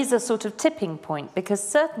 there is a sort of tipping point, because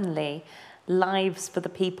certainly lives for the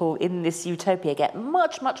people in this utopia get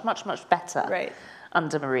much, much, much, much better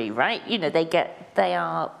under Marie, right? You know, they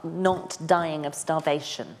are not dying of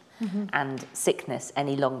starvation and sickness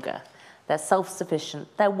any longer. They're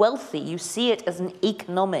self-sufficient, they're wealthy. You see it as an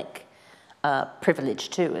economic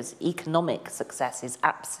privilege too, as economic success is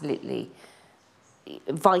absolutely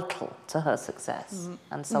vital to her success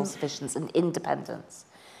and self-sufficiency and independence.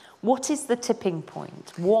 What is the tipping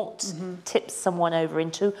point? What tips someone over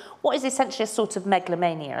into what is essentially a sort of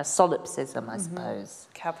megalomania, a solipsism, I suppose?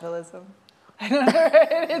 Capitalism. I don't know,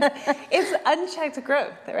 right? It's unchecked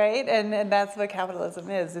growth, right? And that's what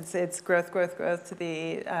capitalism is. It's growth, growth, growth to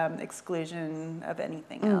the exclusion of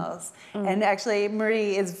anything else. And actually,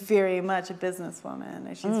 Marie is very much a businesswoman.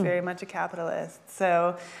 She's very much a capitalist.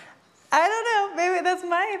 So I don't know. Maybe that's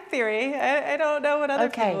my theory. I don't know what other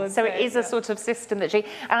people would say. So it is a sort of system that she...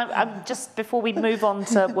 And I'm just before we move on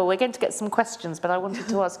to... Well, we're going to get some questions, but I wanted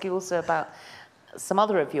to ask you also about some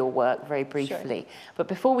other of your work very briefly. But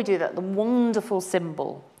before we do that, the wonderful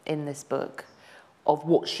symbol in this book of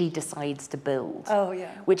what she decides to build.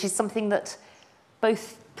 Which is something that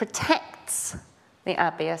both protects the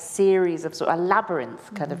Abbey, a series of sort of a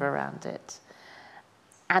labyrinth kind of around it,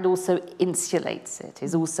 and also insulates it,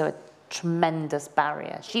 is also a tremendous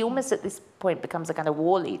barrier. She almost at this point becomes a kind of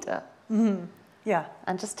war leader. Yeah.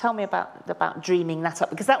 And just tell me about dreaming that up,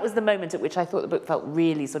 because that was the moment at which I thought the book felt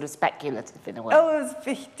really sort of speculative in a way. Oh, it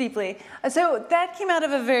was deeply. So that came out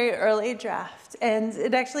of a very early draft, and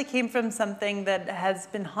it actually came from something that has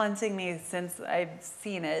been haunting me since I've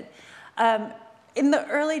seen it. In the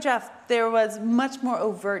early draft, there was much more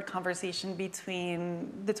overt conversation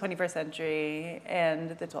between the 21st century and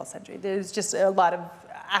the 12th century. There's just a lot of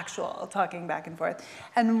actual talking back and forth.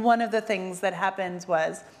 And one of the things that happened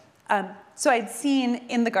was, so I'd seen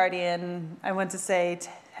in The Guardian, I want to say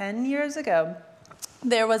 10 years ago,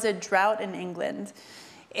 there was a drought in England.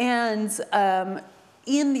 And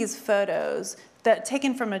in these photos that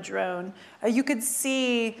taken from a drone, you could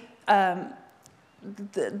see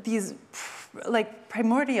these like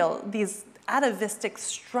primordial, these atavistic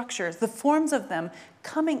structures, the forms of them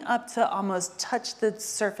coming up to almost touch the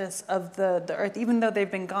surface of the earth, even though they've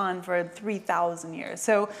been gone for 3,000 years.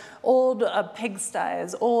 So old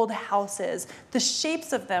pigsties, old houses, the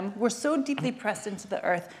shapes of them were so deeply pressed into the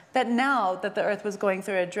earth that now that the earth was going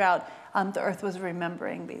through a drought, the earth was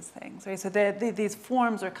remembering these things, right? So these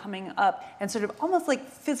forms are coming up and sort of almost like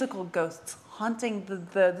physical ghosts haunting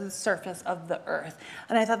the surface of the earth.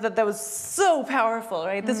 And I thought that was so powerful,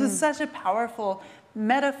 right? This was such a powerful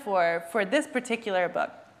metaphor for this particular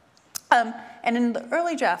book. And in the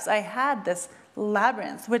early drafts, I had this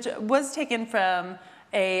labyrinth, which was taken from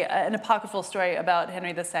an apocryphal story about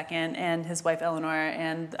Henry II and his wife Eleanor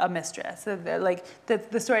and a mistress. So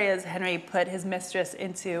the story is Henry put his mistress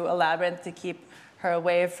into a labyrinth to keep her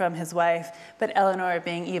away from his wife, but Eleanor,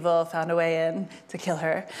 being evil, found a way in to kill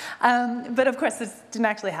her. But of course, this didn't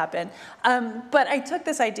actually happen. But I took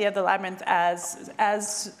this idea of the labyrinth as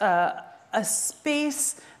a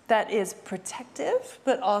space that is protective,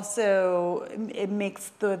 but also it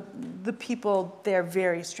makes the people there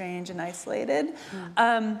very strange and isolated.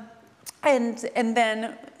 And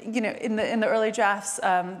then, you know, in the early drafts,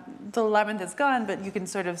 the labyrinth is gone, but you can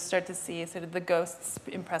sort of start to see sort of the ghosts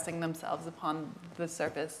impressing themselves upon the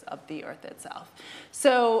surface of the earth itself.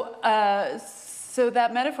 So, so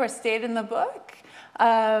that metaphor stayed in the book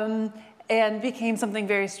and became something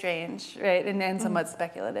very strange, right, and somewhat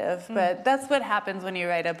speculative. But that's what happens when you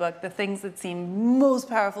write a book. The things that seem most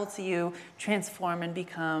powerful to you transform and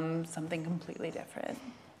become something completely different.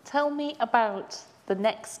 Tell me about the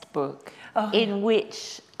next book in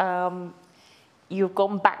which you've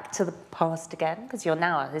gone back to the past again, because you're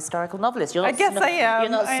now a historical novelist. You're not I guess I am.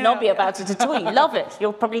 You're not snobby about it at all. You love it.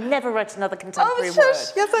 You'll probably never write another contemporary word.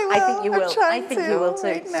 Yes, I will. I think you will. I think you will too.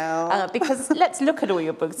 Right now. Because let's look at all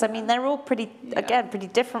your books. I mean, they're all pretty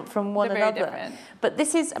different from one another. Very different. But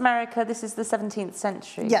this is America. This is the 17th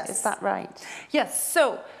century. Yes. Is that right? Yes.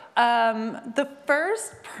 So the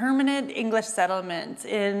first permanent English settlement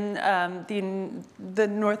in the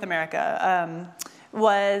North America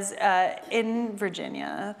was in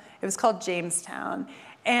Virginia. It was called Jamestown.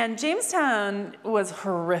 And Jamestown was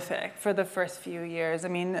horrific for the first few years. I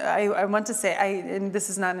mean, I want to say, and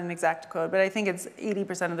this is not an exact quote, but I think it's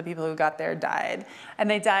 80% of the people who got there died. And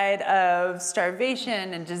they died of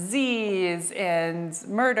starvation and disease and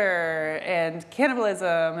murder and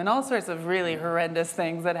cannibalism and all sorts of really horrendous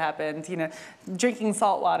things that happened. You know, drinking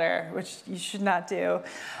salt water, which you should not do.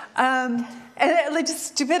 And like just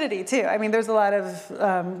stupidity too. I mean, there's a lot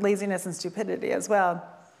of laziness and stupidity as well.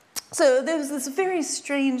 So there was this very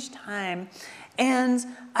strange time, and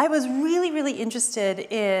I was really, really interested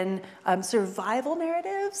in survival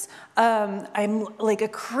narratives. I'm like a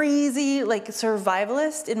crazy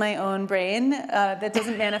survivalist in my own brain. That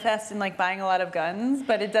doesn't manifest in like buying a lot of guns,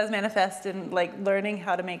 but it does manifest in like learning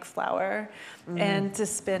how to make flour and to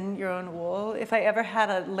spin your own wool. If I ever had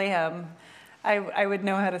a lamb, I would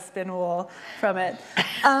know how to spin wool from it.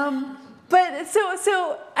 But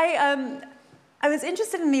so I was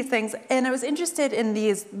interested in these things, and I was interested in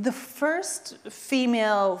the first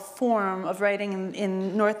female form of writing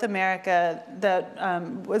in North America that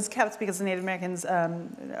was kept because the Native Americans,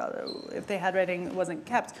 if they had writing, wasn't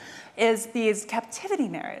kept, is these captivity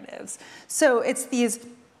narratives. So it's these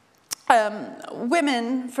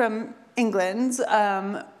women from England,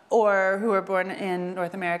 or who were born in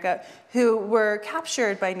North America, who were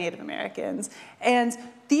captured by Native Americans. And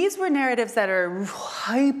these were narratives that are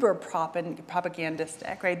hyper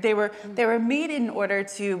propagandistic, right? They were made in order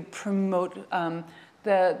to promote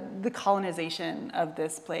the colonization of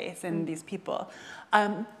this place and these people.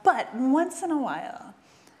 But once in a while,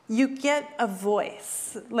 you get a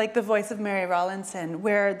voice, like the voice of Mary Rowlandson,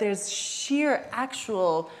 where there's sheer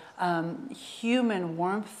actual human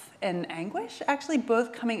warmth and anguish, actually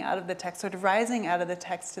both coming out of the text, sort of rising out of the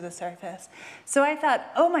text to the surface. So I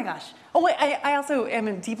thought, oh my gosh. Oh wait, I also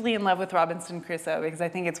am deeply in love with Robinson Crusoe because I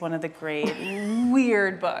think it's one of the great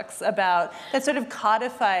weird books that sort of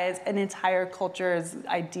codifies an entire culture's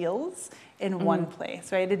ideals in one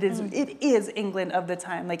place, right? It is England of the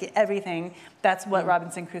time, like everything. That's what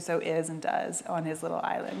Robinson Crusoe is and does on his little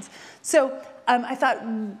island. So I thought,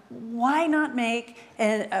 why not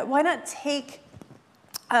take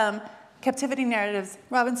captivity narratives,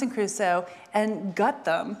 Robinson Crusoe, and gut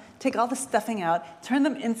them, take all the stuffing out, turn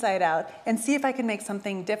them inside out, and see if I can make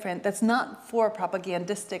something different that's not for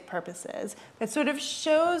propagandistic purposes, that sort of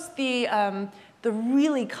shows the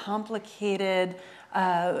really complicated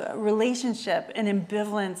relationship and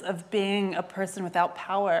ambivalence of being a person without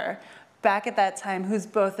power back at that time, who's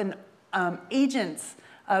both an agent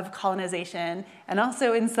of colonization and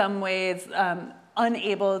also in some ways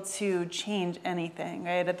unable to change anything,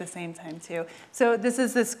 right, at the same time, too. So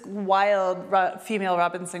this wild female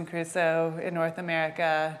Robinson Crusoe in North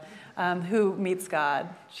America who meets God.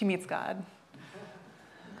 She meets God.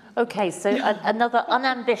 Okay, so another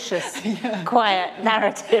unambitious, quiet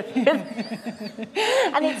narrative. And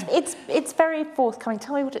it's very forthcoming.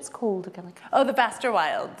 Tell me what it's called again. Oh, The Vaster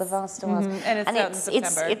Wilds. The Vaster Wilds. And it's out in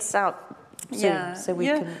September. It's out soon, so we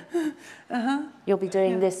can... You'll be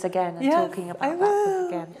doing this again and talking about that book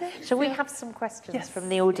again. Shall we have some questions from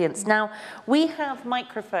the audience? Now, we have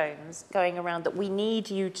microphones going around that we need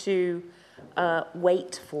you to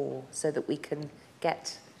wait for so that we can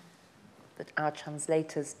get our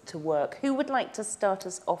translators to work. Who would like to start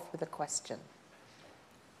us off with a question?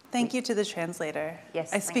 Thank you to the translator.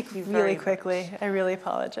 Yes, I speak really quickly. I really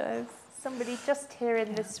apologize. Somebody just here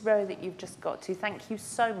in this row that you've just got to. Thank you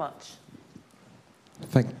so much.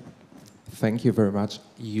 Thank you very much.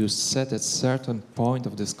 You said at a certain point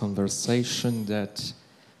of this conversation that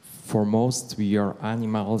for most we are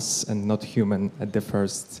animals and not human at the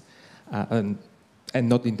first, and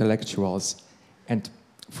not intellectuals. And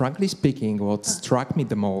frankly speaking, what struck me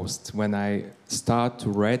the most when I start to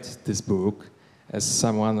read this book, as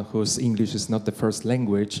someone whose English is not the first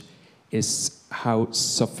language, is how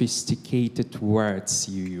sophisticated words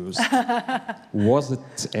you use. Was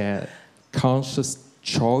it a conscious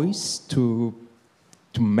choice to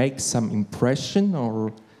make some impression,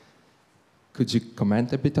 or could you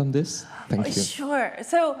comment a bit on this? Thank you. Sure.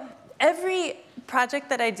 So every project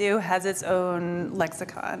that I do has its own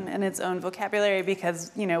lexicon and its own vocabulary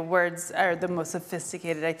because, you know, words are the most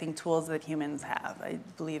sophisticated, I think, tools that humans have. I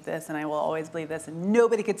believe this, and I will always believe this, and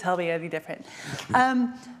nobody could tell me any different.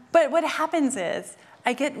 But what happens is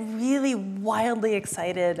I get really wildly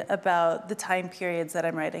excited about the time periods that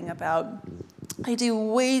I'm writing about. I do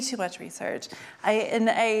way too much research.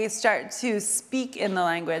 I start to speak in the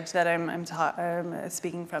language that I'm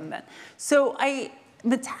speaking from then. So I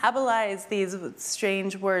metabolize these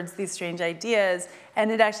strange words, these strange ideas,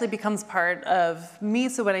 and it actually becomes part of me.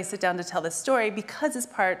 So when I sit down to tell this story, because it's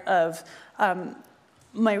part of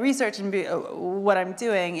my research and what I'm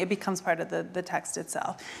doing, it becomes part of the text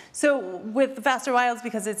itself. So with Vaster Wilds,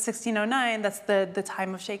 because it's 1609, that's the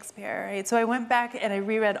time of Shakespeare, right? So I went back and I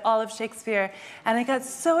reread all of Shakespeare, and I got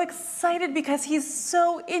so excited because he's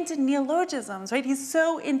so into neologisms, right? He's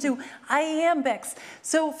so into iambics.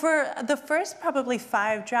 So for the first probably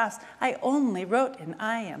 5 drafts, I only wrote in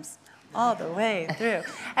iambs all the way through.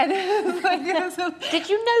 And it was like, Did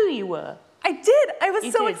you know you were? I did. I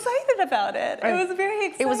was so excited about it. It was very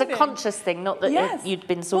exciting. It was a conscious thing, not that you'd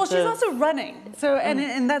been sort of... Well, she's also running. So,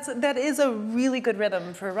 and that is a really good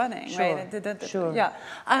rhythm for running, right? Sure. Yeah.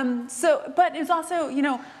 But it's also, you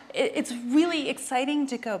know, it's really exciting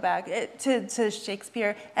to go back to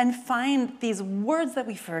Shakespeare and find these words that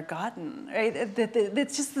we've forgotten, right?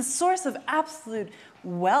 It's just the source of absolute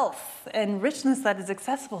wealth and richness that is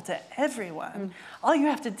accessible to everyone. All you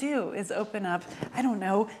have to do is open up, I don't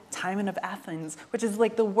know, Timon of Athens, which is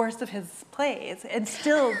like the worst of his plays, and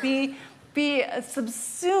still be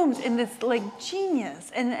subsumed in this like genius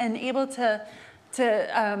and able to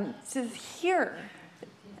hear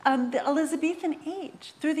the Elizabethan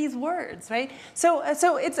age through these words, right? So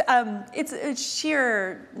it's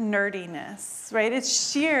sheer nerdiness, right?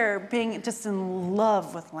 It's sheer being just in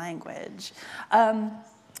love with language, and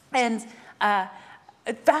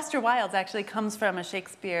Vaster Wilds actually comes from a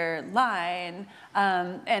Shakespeare line,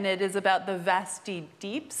 and it is about the vasty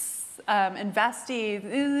deeps. And vasty,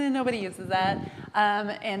 nobody uses that.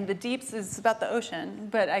 And the deeps is about the ocean,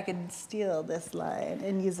 but I could steal this line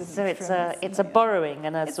and use it. So it's a borrowing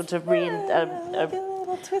and a sort of a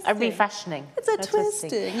refashioning. It's a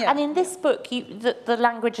twisting. Yeah. And in this book, the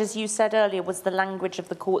language, as you said earlier, was the language of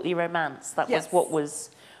the courtry romance. That was what was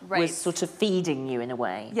sort of feeding you in a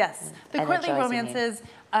way. Yes, the courtly romances.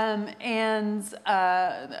 The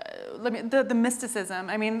mysticism.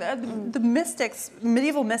 I mean, the mystics,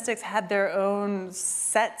 medieval mystics had their own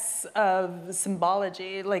sets of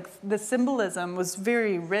symbology. Like the symbolism was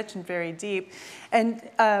very rich and very deep. And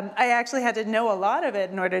I actually had to know a lot of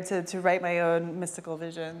it in order to write my own mystical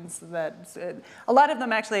visions. A lot of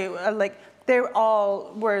them actually, they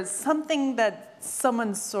all were something that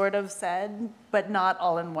someone sort of said, but not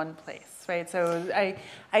all in one place. Right, so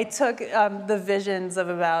I took the visions of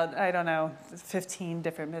about, I don't know, 15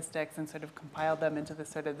 different mystics and sort of compiled them into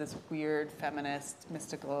this weird feminist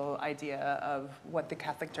mystical idea of what the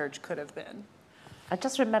Catholic Church could have been. I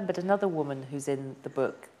just remembered another woman who's in the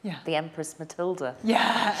book, the Empress Matilda.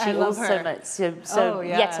 Yeah, I love her.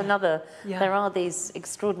 Yet another. Yeah. There are these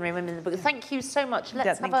extraordinary women in the book. Thank you so much.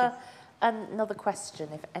 Let's have another question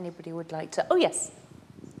if anybody would like to. Oh, yes.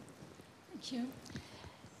 Thank you.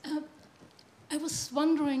 I was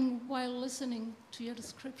wondering while listening to your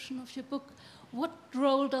description of your book, what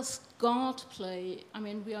role does God play? I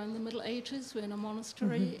mean, we are in the Middle Ages, we're in a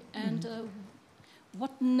monastery, and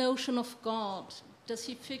what notion of God does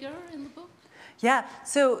he figure in the book? Yeah,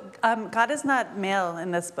 so God is not male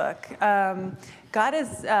in this book. God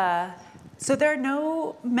is, so there are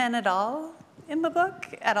no men at all in the book,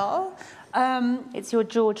 at all. It's your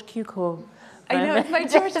George Cukor. I know, it's my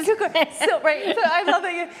George Cukor. So, right, so I love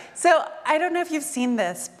that you, so I don't know if you've seen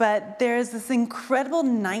this, but there's this incredible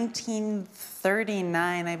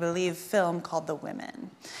 1939, I believe, film called The Women.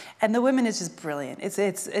 And The Women is just brilliant.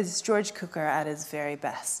 It's George Cukor at his very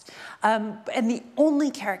best. And the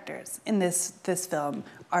only characters in this film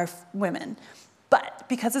are women. But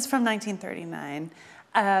because it's from 1939,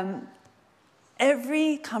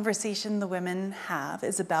 every conversation the women have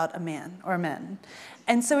is about a man or men.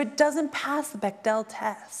 And so it doesn't pass the Bechdel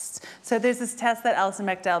test. So there's this test that Alison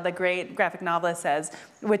Bechdel, the great graphic novelist, says,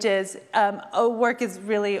 which is a work is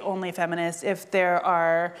really only feminist if there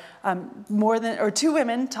are more than, or two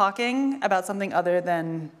women talking about something other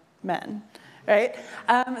than men. Right?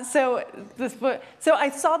 So I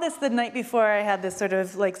saw this the night before I had this sort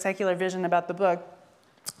of like secular vision about the book.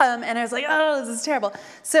 And I was like, oh, this is terrible.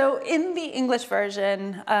 So in the English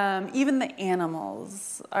version, even the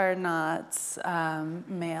animals are not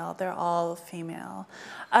male. They're all female,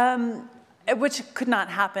 which could not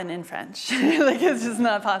happen in French. Like, it's just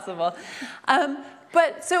not possible.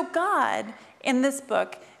 But so God, in this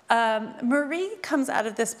book, Marie comes out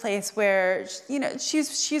of this place where, you know,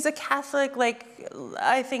 she's a Catholic, like,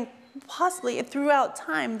 I think, possibly throughout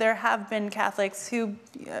time, there have been Catholics who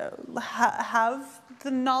have the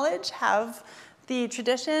knowledge, have the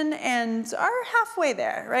tradition, and are halfway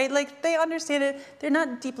there, right? Like, they understand it. They're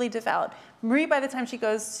not deeply devout. Marie, by the time she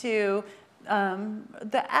goes to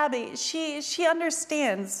the abbey, she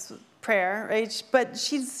understands prayer, right? But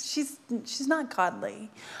she's not godly.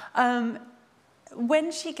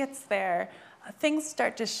 When she gets there, things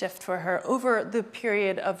start to shift for her over the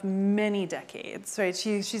period of many decades, right?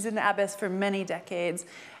 She's an abbess for many decades,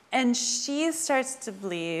 and she starts to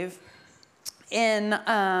believe in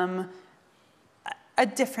a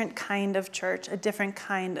different kind of church, a different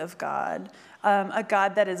kind of God, a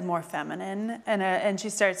God that is more feminine, and she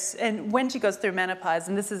starts, and when she goes through menopause,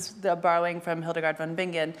 and this is the borrowing from Hildegard von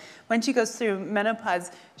Bingen, when she goes through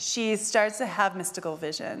menopause, she starts to have mystical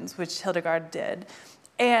visions, which Hildegard did.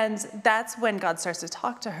 And that's when God starts to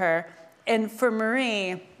talk to her. And for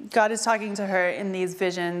Marie, God is talking to her in these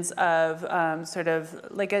visions of sort of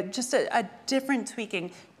like just a different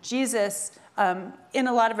tweaking. Jesus, in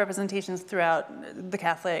a lot of representations throughout the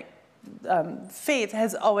Catholic faith,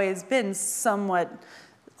 has always been somewhat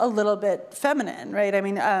a little bit feminine, right? I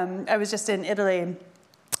mean, I was just in Italy,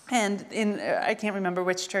 and I can't remember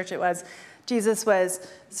which church it was. Jesus was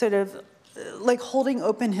sort of like holding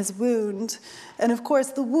open his wound. And of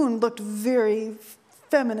course, the wound looked very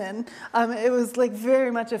feminine. It was like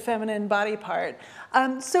very much a feminine body part.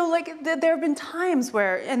 So like there have been times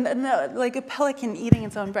where, and like a pelican eating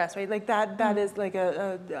its own breast, right? Like that is like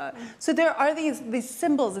so there are these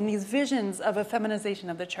symbols and these visions of a feminization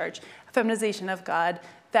of the church, a feminization of God,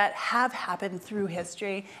 that have happened through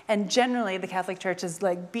history, and generally the Catholic Church has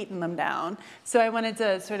like beaten them down. So I wanted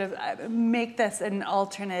to sort of make this an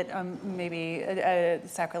alternate, maybe a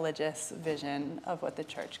sacrilegious vision of what the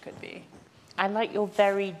church could be. I like your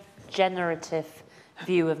very generative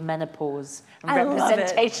view of menopause and I love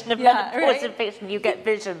representation it. of Yeah, menopause right? in fiction. You get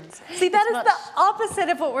visions. See, that is the opposite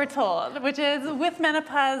of what we're told, which is with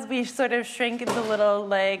menopause, we sort of shrink into little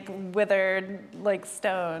like withered like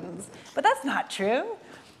stones. But that's not true.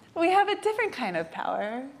 We have a different kind of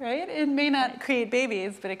power, right? It may not create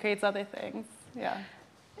babies, but it creates other things. Yeah.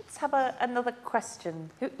 Let's have another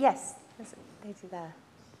question. Yes, there's a lady there.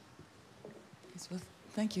 Yes, well,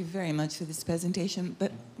 thank you very much for this presentation.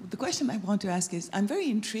 But the question I want to ask is, I'm very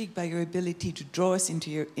intrigued by your ability to draw us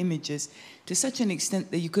into your images to such an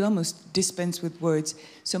extent that you could almost dispense with words.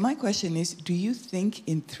 So my question is, do you think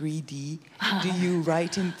in 3D? Do you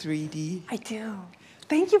write in 3D? I do.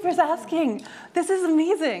 Thank you for asking. This is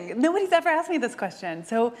amazing. Nobody's ever asked me this question.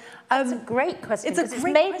 So it's a great question. It's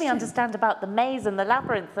made me understand about the maze and the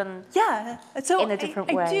labyrinth, and yeah, so in a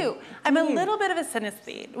different way. I do. I'm a little bit of a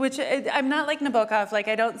synesthete, which I'm not like Nabokov. Like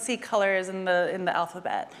I don't see colors in the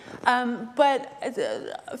alphabet,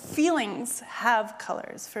 but feelings have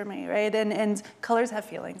colors for me, right? And colors have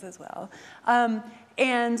feelings as well.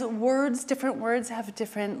 And different words have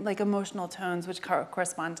different like emotional tones which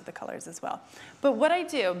correspond to the colors as well. But what I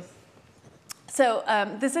do, So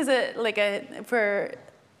this is for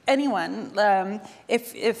anyone,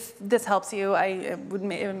 if this helps you, it would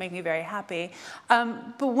make me very happy.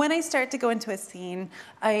 But when I start to go into a scene,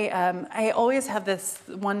 I always have this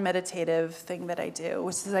one meditative thing that I do,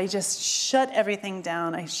 which is I just shut everything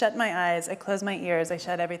down. I shut my eyes, I close my ears, I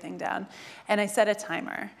shut everything down, and I set a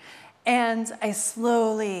timer. And I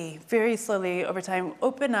slowly, very slowly over time,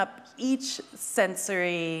 open up each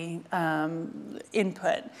sensory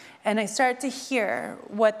input. And I start to hear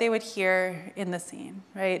what they would hear in the scene,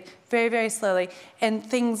 right? Very, very slowly. And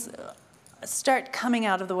things start coming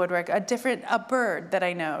out of the woodwork. A bird that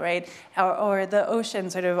I know, right? Or the ocean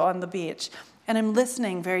sort of on the beach. And I'm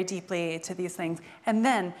listening very deeply to these things. And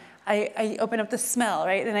then I open up the smell,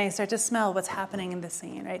 right? And I start to smell what's happening in the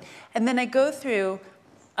scene, right? And then I go through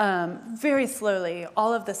very slowly,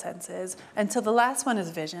 all of the senses, until the last one is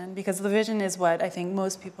vision, because the vision is what I think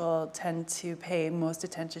most people tend to pay most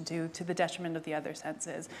attention to the detriment of the other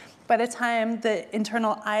senses. By the time the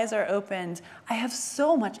internal eyes are opened, I have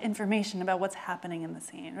so much information about what's happening in the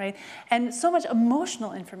scene, right? And so much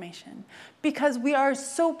emotional information, because we are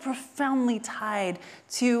so profoundly tied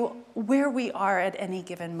to where we are at any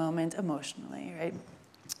given moment emotionally, right?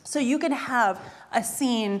 So you can have a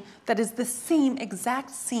scene that is the same exact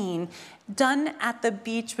scene done at the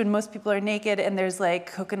beach when most people are naked and there's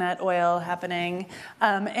like coconut oil happening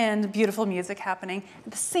and beautiful music happening.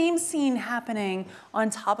 The same scene happening on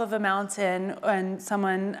top of a mountain when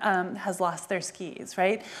someone has lost their skis,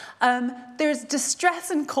 right? There's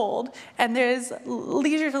distress and cold, and there's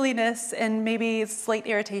leisureliness and maybe slight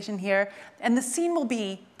irritation here, and the scene will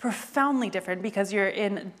be profoundly different because you're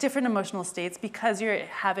in different emotional states, because you're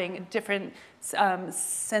having different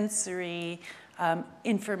sensory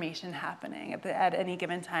information happening at any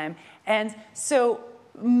given time. And so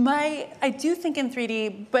I do think in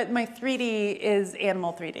 3D, but my 3D is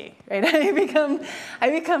animal 3D, right? I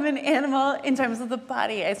become an animal in terms of the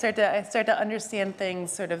body. I start to understand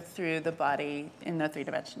things sort of through the body in a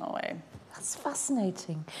three-dimensional way. That's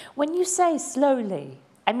fascinating. When you say slowly,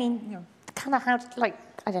 I mean, kind of how, like,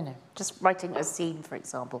 I don't know, just writing a scene, for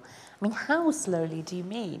example. I mean, how slowly do you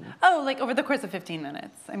mean? Oh, like over the course of 15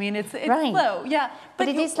 minutes. I mean, it's right. Slow, yeah. But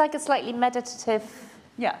it is like a slightly meditative,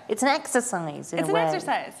 yeah. It's an exercise in a way. It's an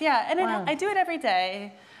exercise, yeah. And wow. I do it every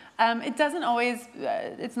day. It doesn't always,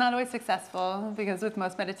 it's not always successful, because with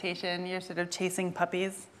most meditation, you're sort of chasing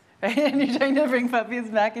puppies, right? And you're trying to bring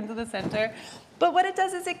puppies back into the center. But what it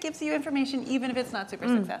does is it gives you information even if it's not super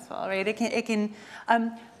successful, right? It can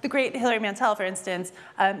the great Hilary Mantel, for instance,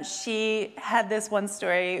 she had this one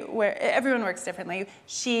story where everyone works differently.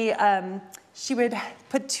 She would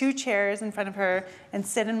put 2 chairs in front of her and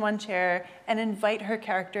sit in one chair and invite her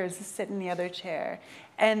characters to sit in the other chair.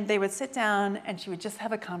 And they would sit down and she would just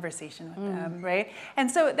have a conversation with them, right? And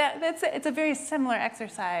so it's a very similar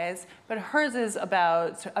exercise, but hers is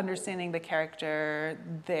about understanding the character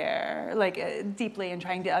there, like deeply, and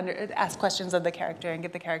trying to ask questions of the character and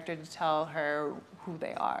get the character to tell her who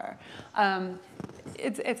they are.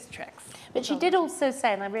 It's tricks. But she did also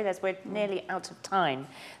say, and I realise we're nearly out of time,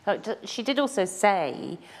 she did also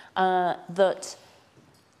say that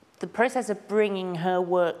the process of bringing her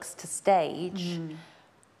works to stage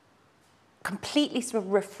completely sort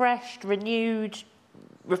of refreshed, renewed,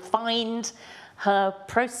 refined her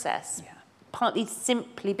process, partly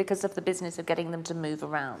simply because of the business of getting them to move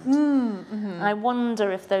around. I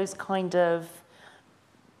wonder if those kind of,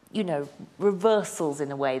 you know, reversals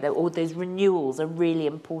in a way, or those renewals are really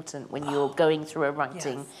important when you're going through a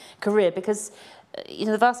writing career, because, you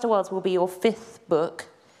know, The Vaster Wilds will be your 5th book.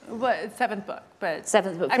 Well, 7th book, but...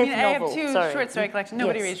 7th book, 5th I mean, novel, I have 2 short story collections.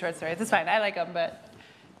 Nobody reads short stories. It's fine. I like them, but...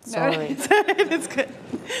 Sorry. It's good.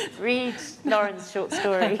 Read Lauren's short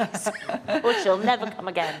stories, or she'll never come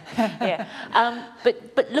again. Yeah.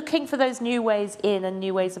 But looking for those new ways in and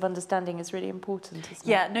new ways of understanding is really important, isn't it?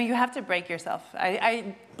 Yeah, no, you have to break yourself.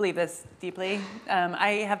 I believe this deeply.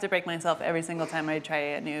 I have to break myself every single time I try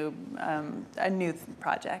a new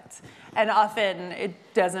project. And often it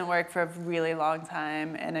doesn't work for a really long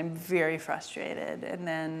time, and I'm very frustrated. And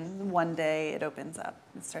then one day it opens up.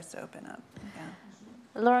 It starts to open up. Yeah.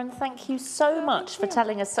 Lauren, thank you so much for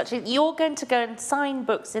telling us such a... You're going to go and sign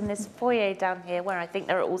books in this foyer down here, where I think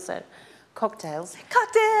there are also cocktails.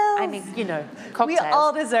 Cocktails! I mean, you know, cocktails. We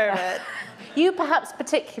all deserve it. You perhaps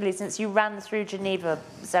particularly, since you ran through Geneva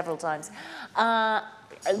several times.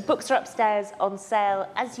 Books are upstairs on sale.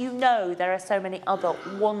 As you know, there are so many other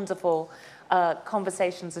wonderful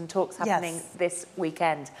conversations and talks happening this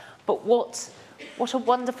weekend. But what a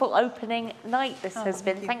wonderful opening night this has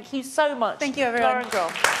been. Thank you so much. Thank you, everyone. Lauren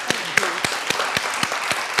Groff.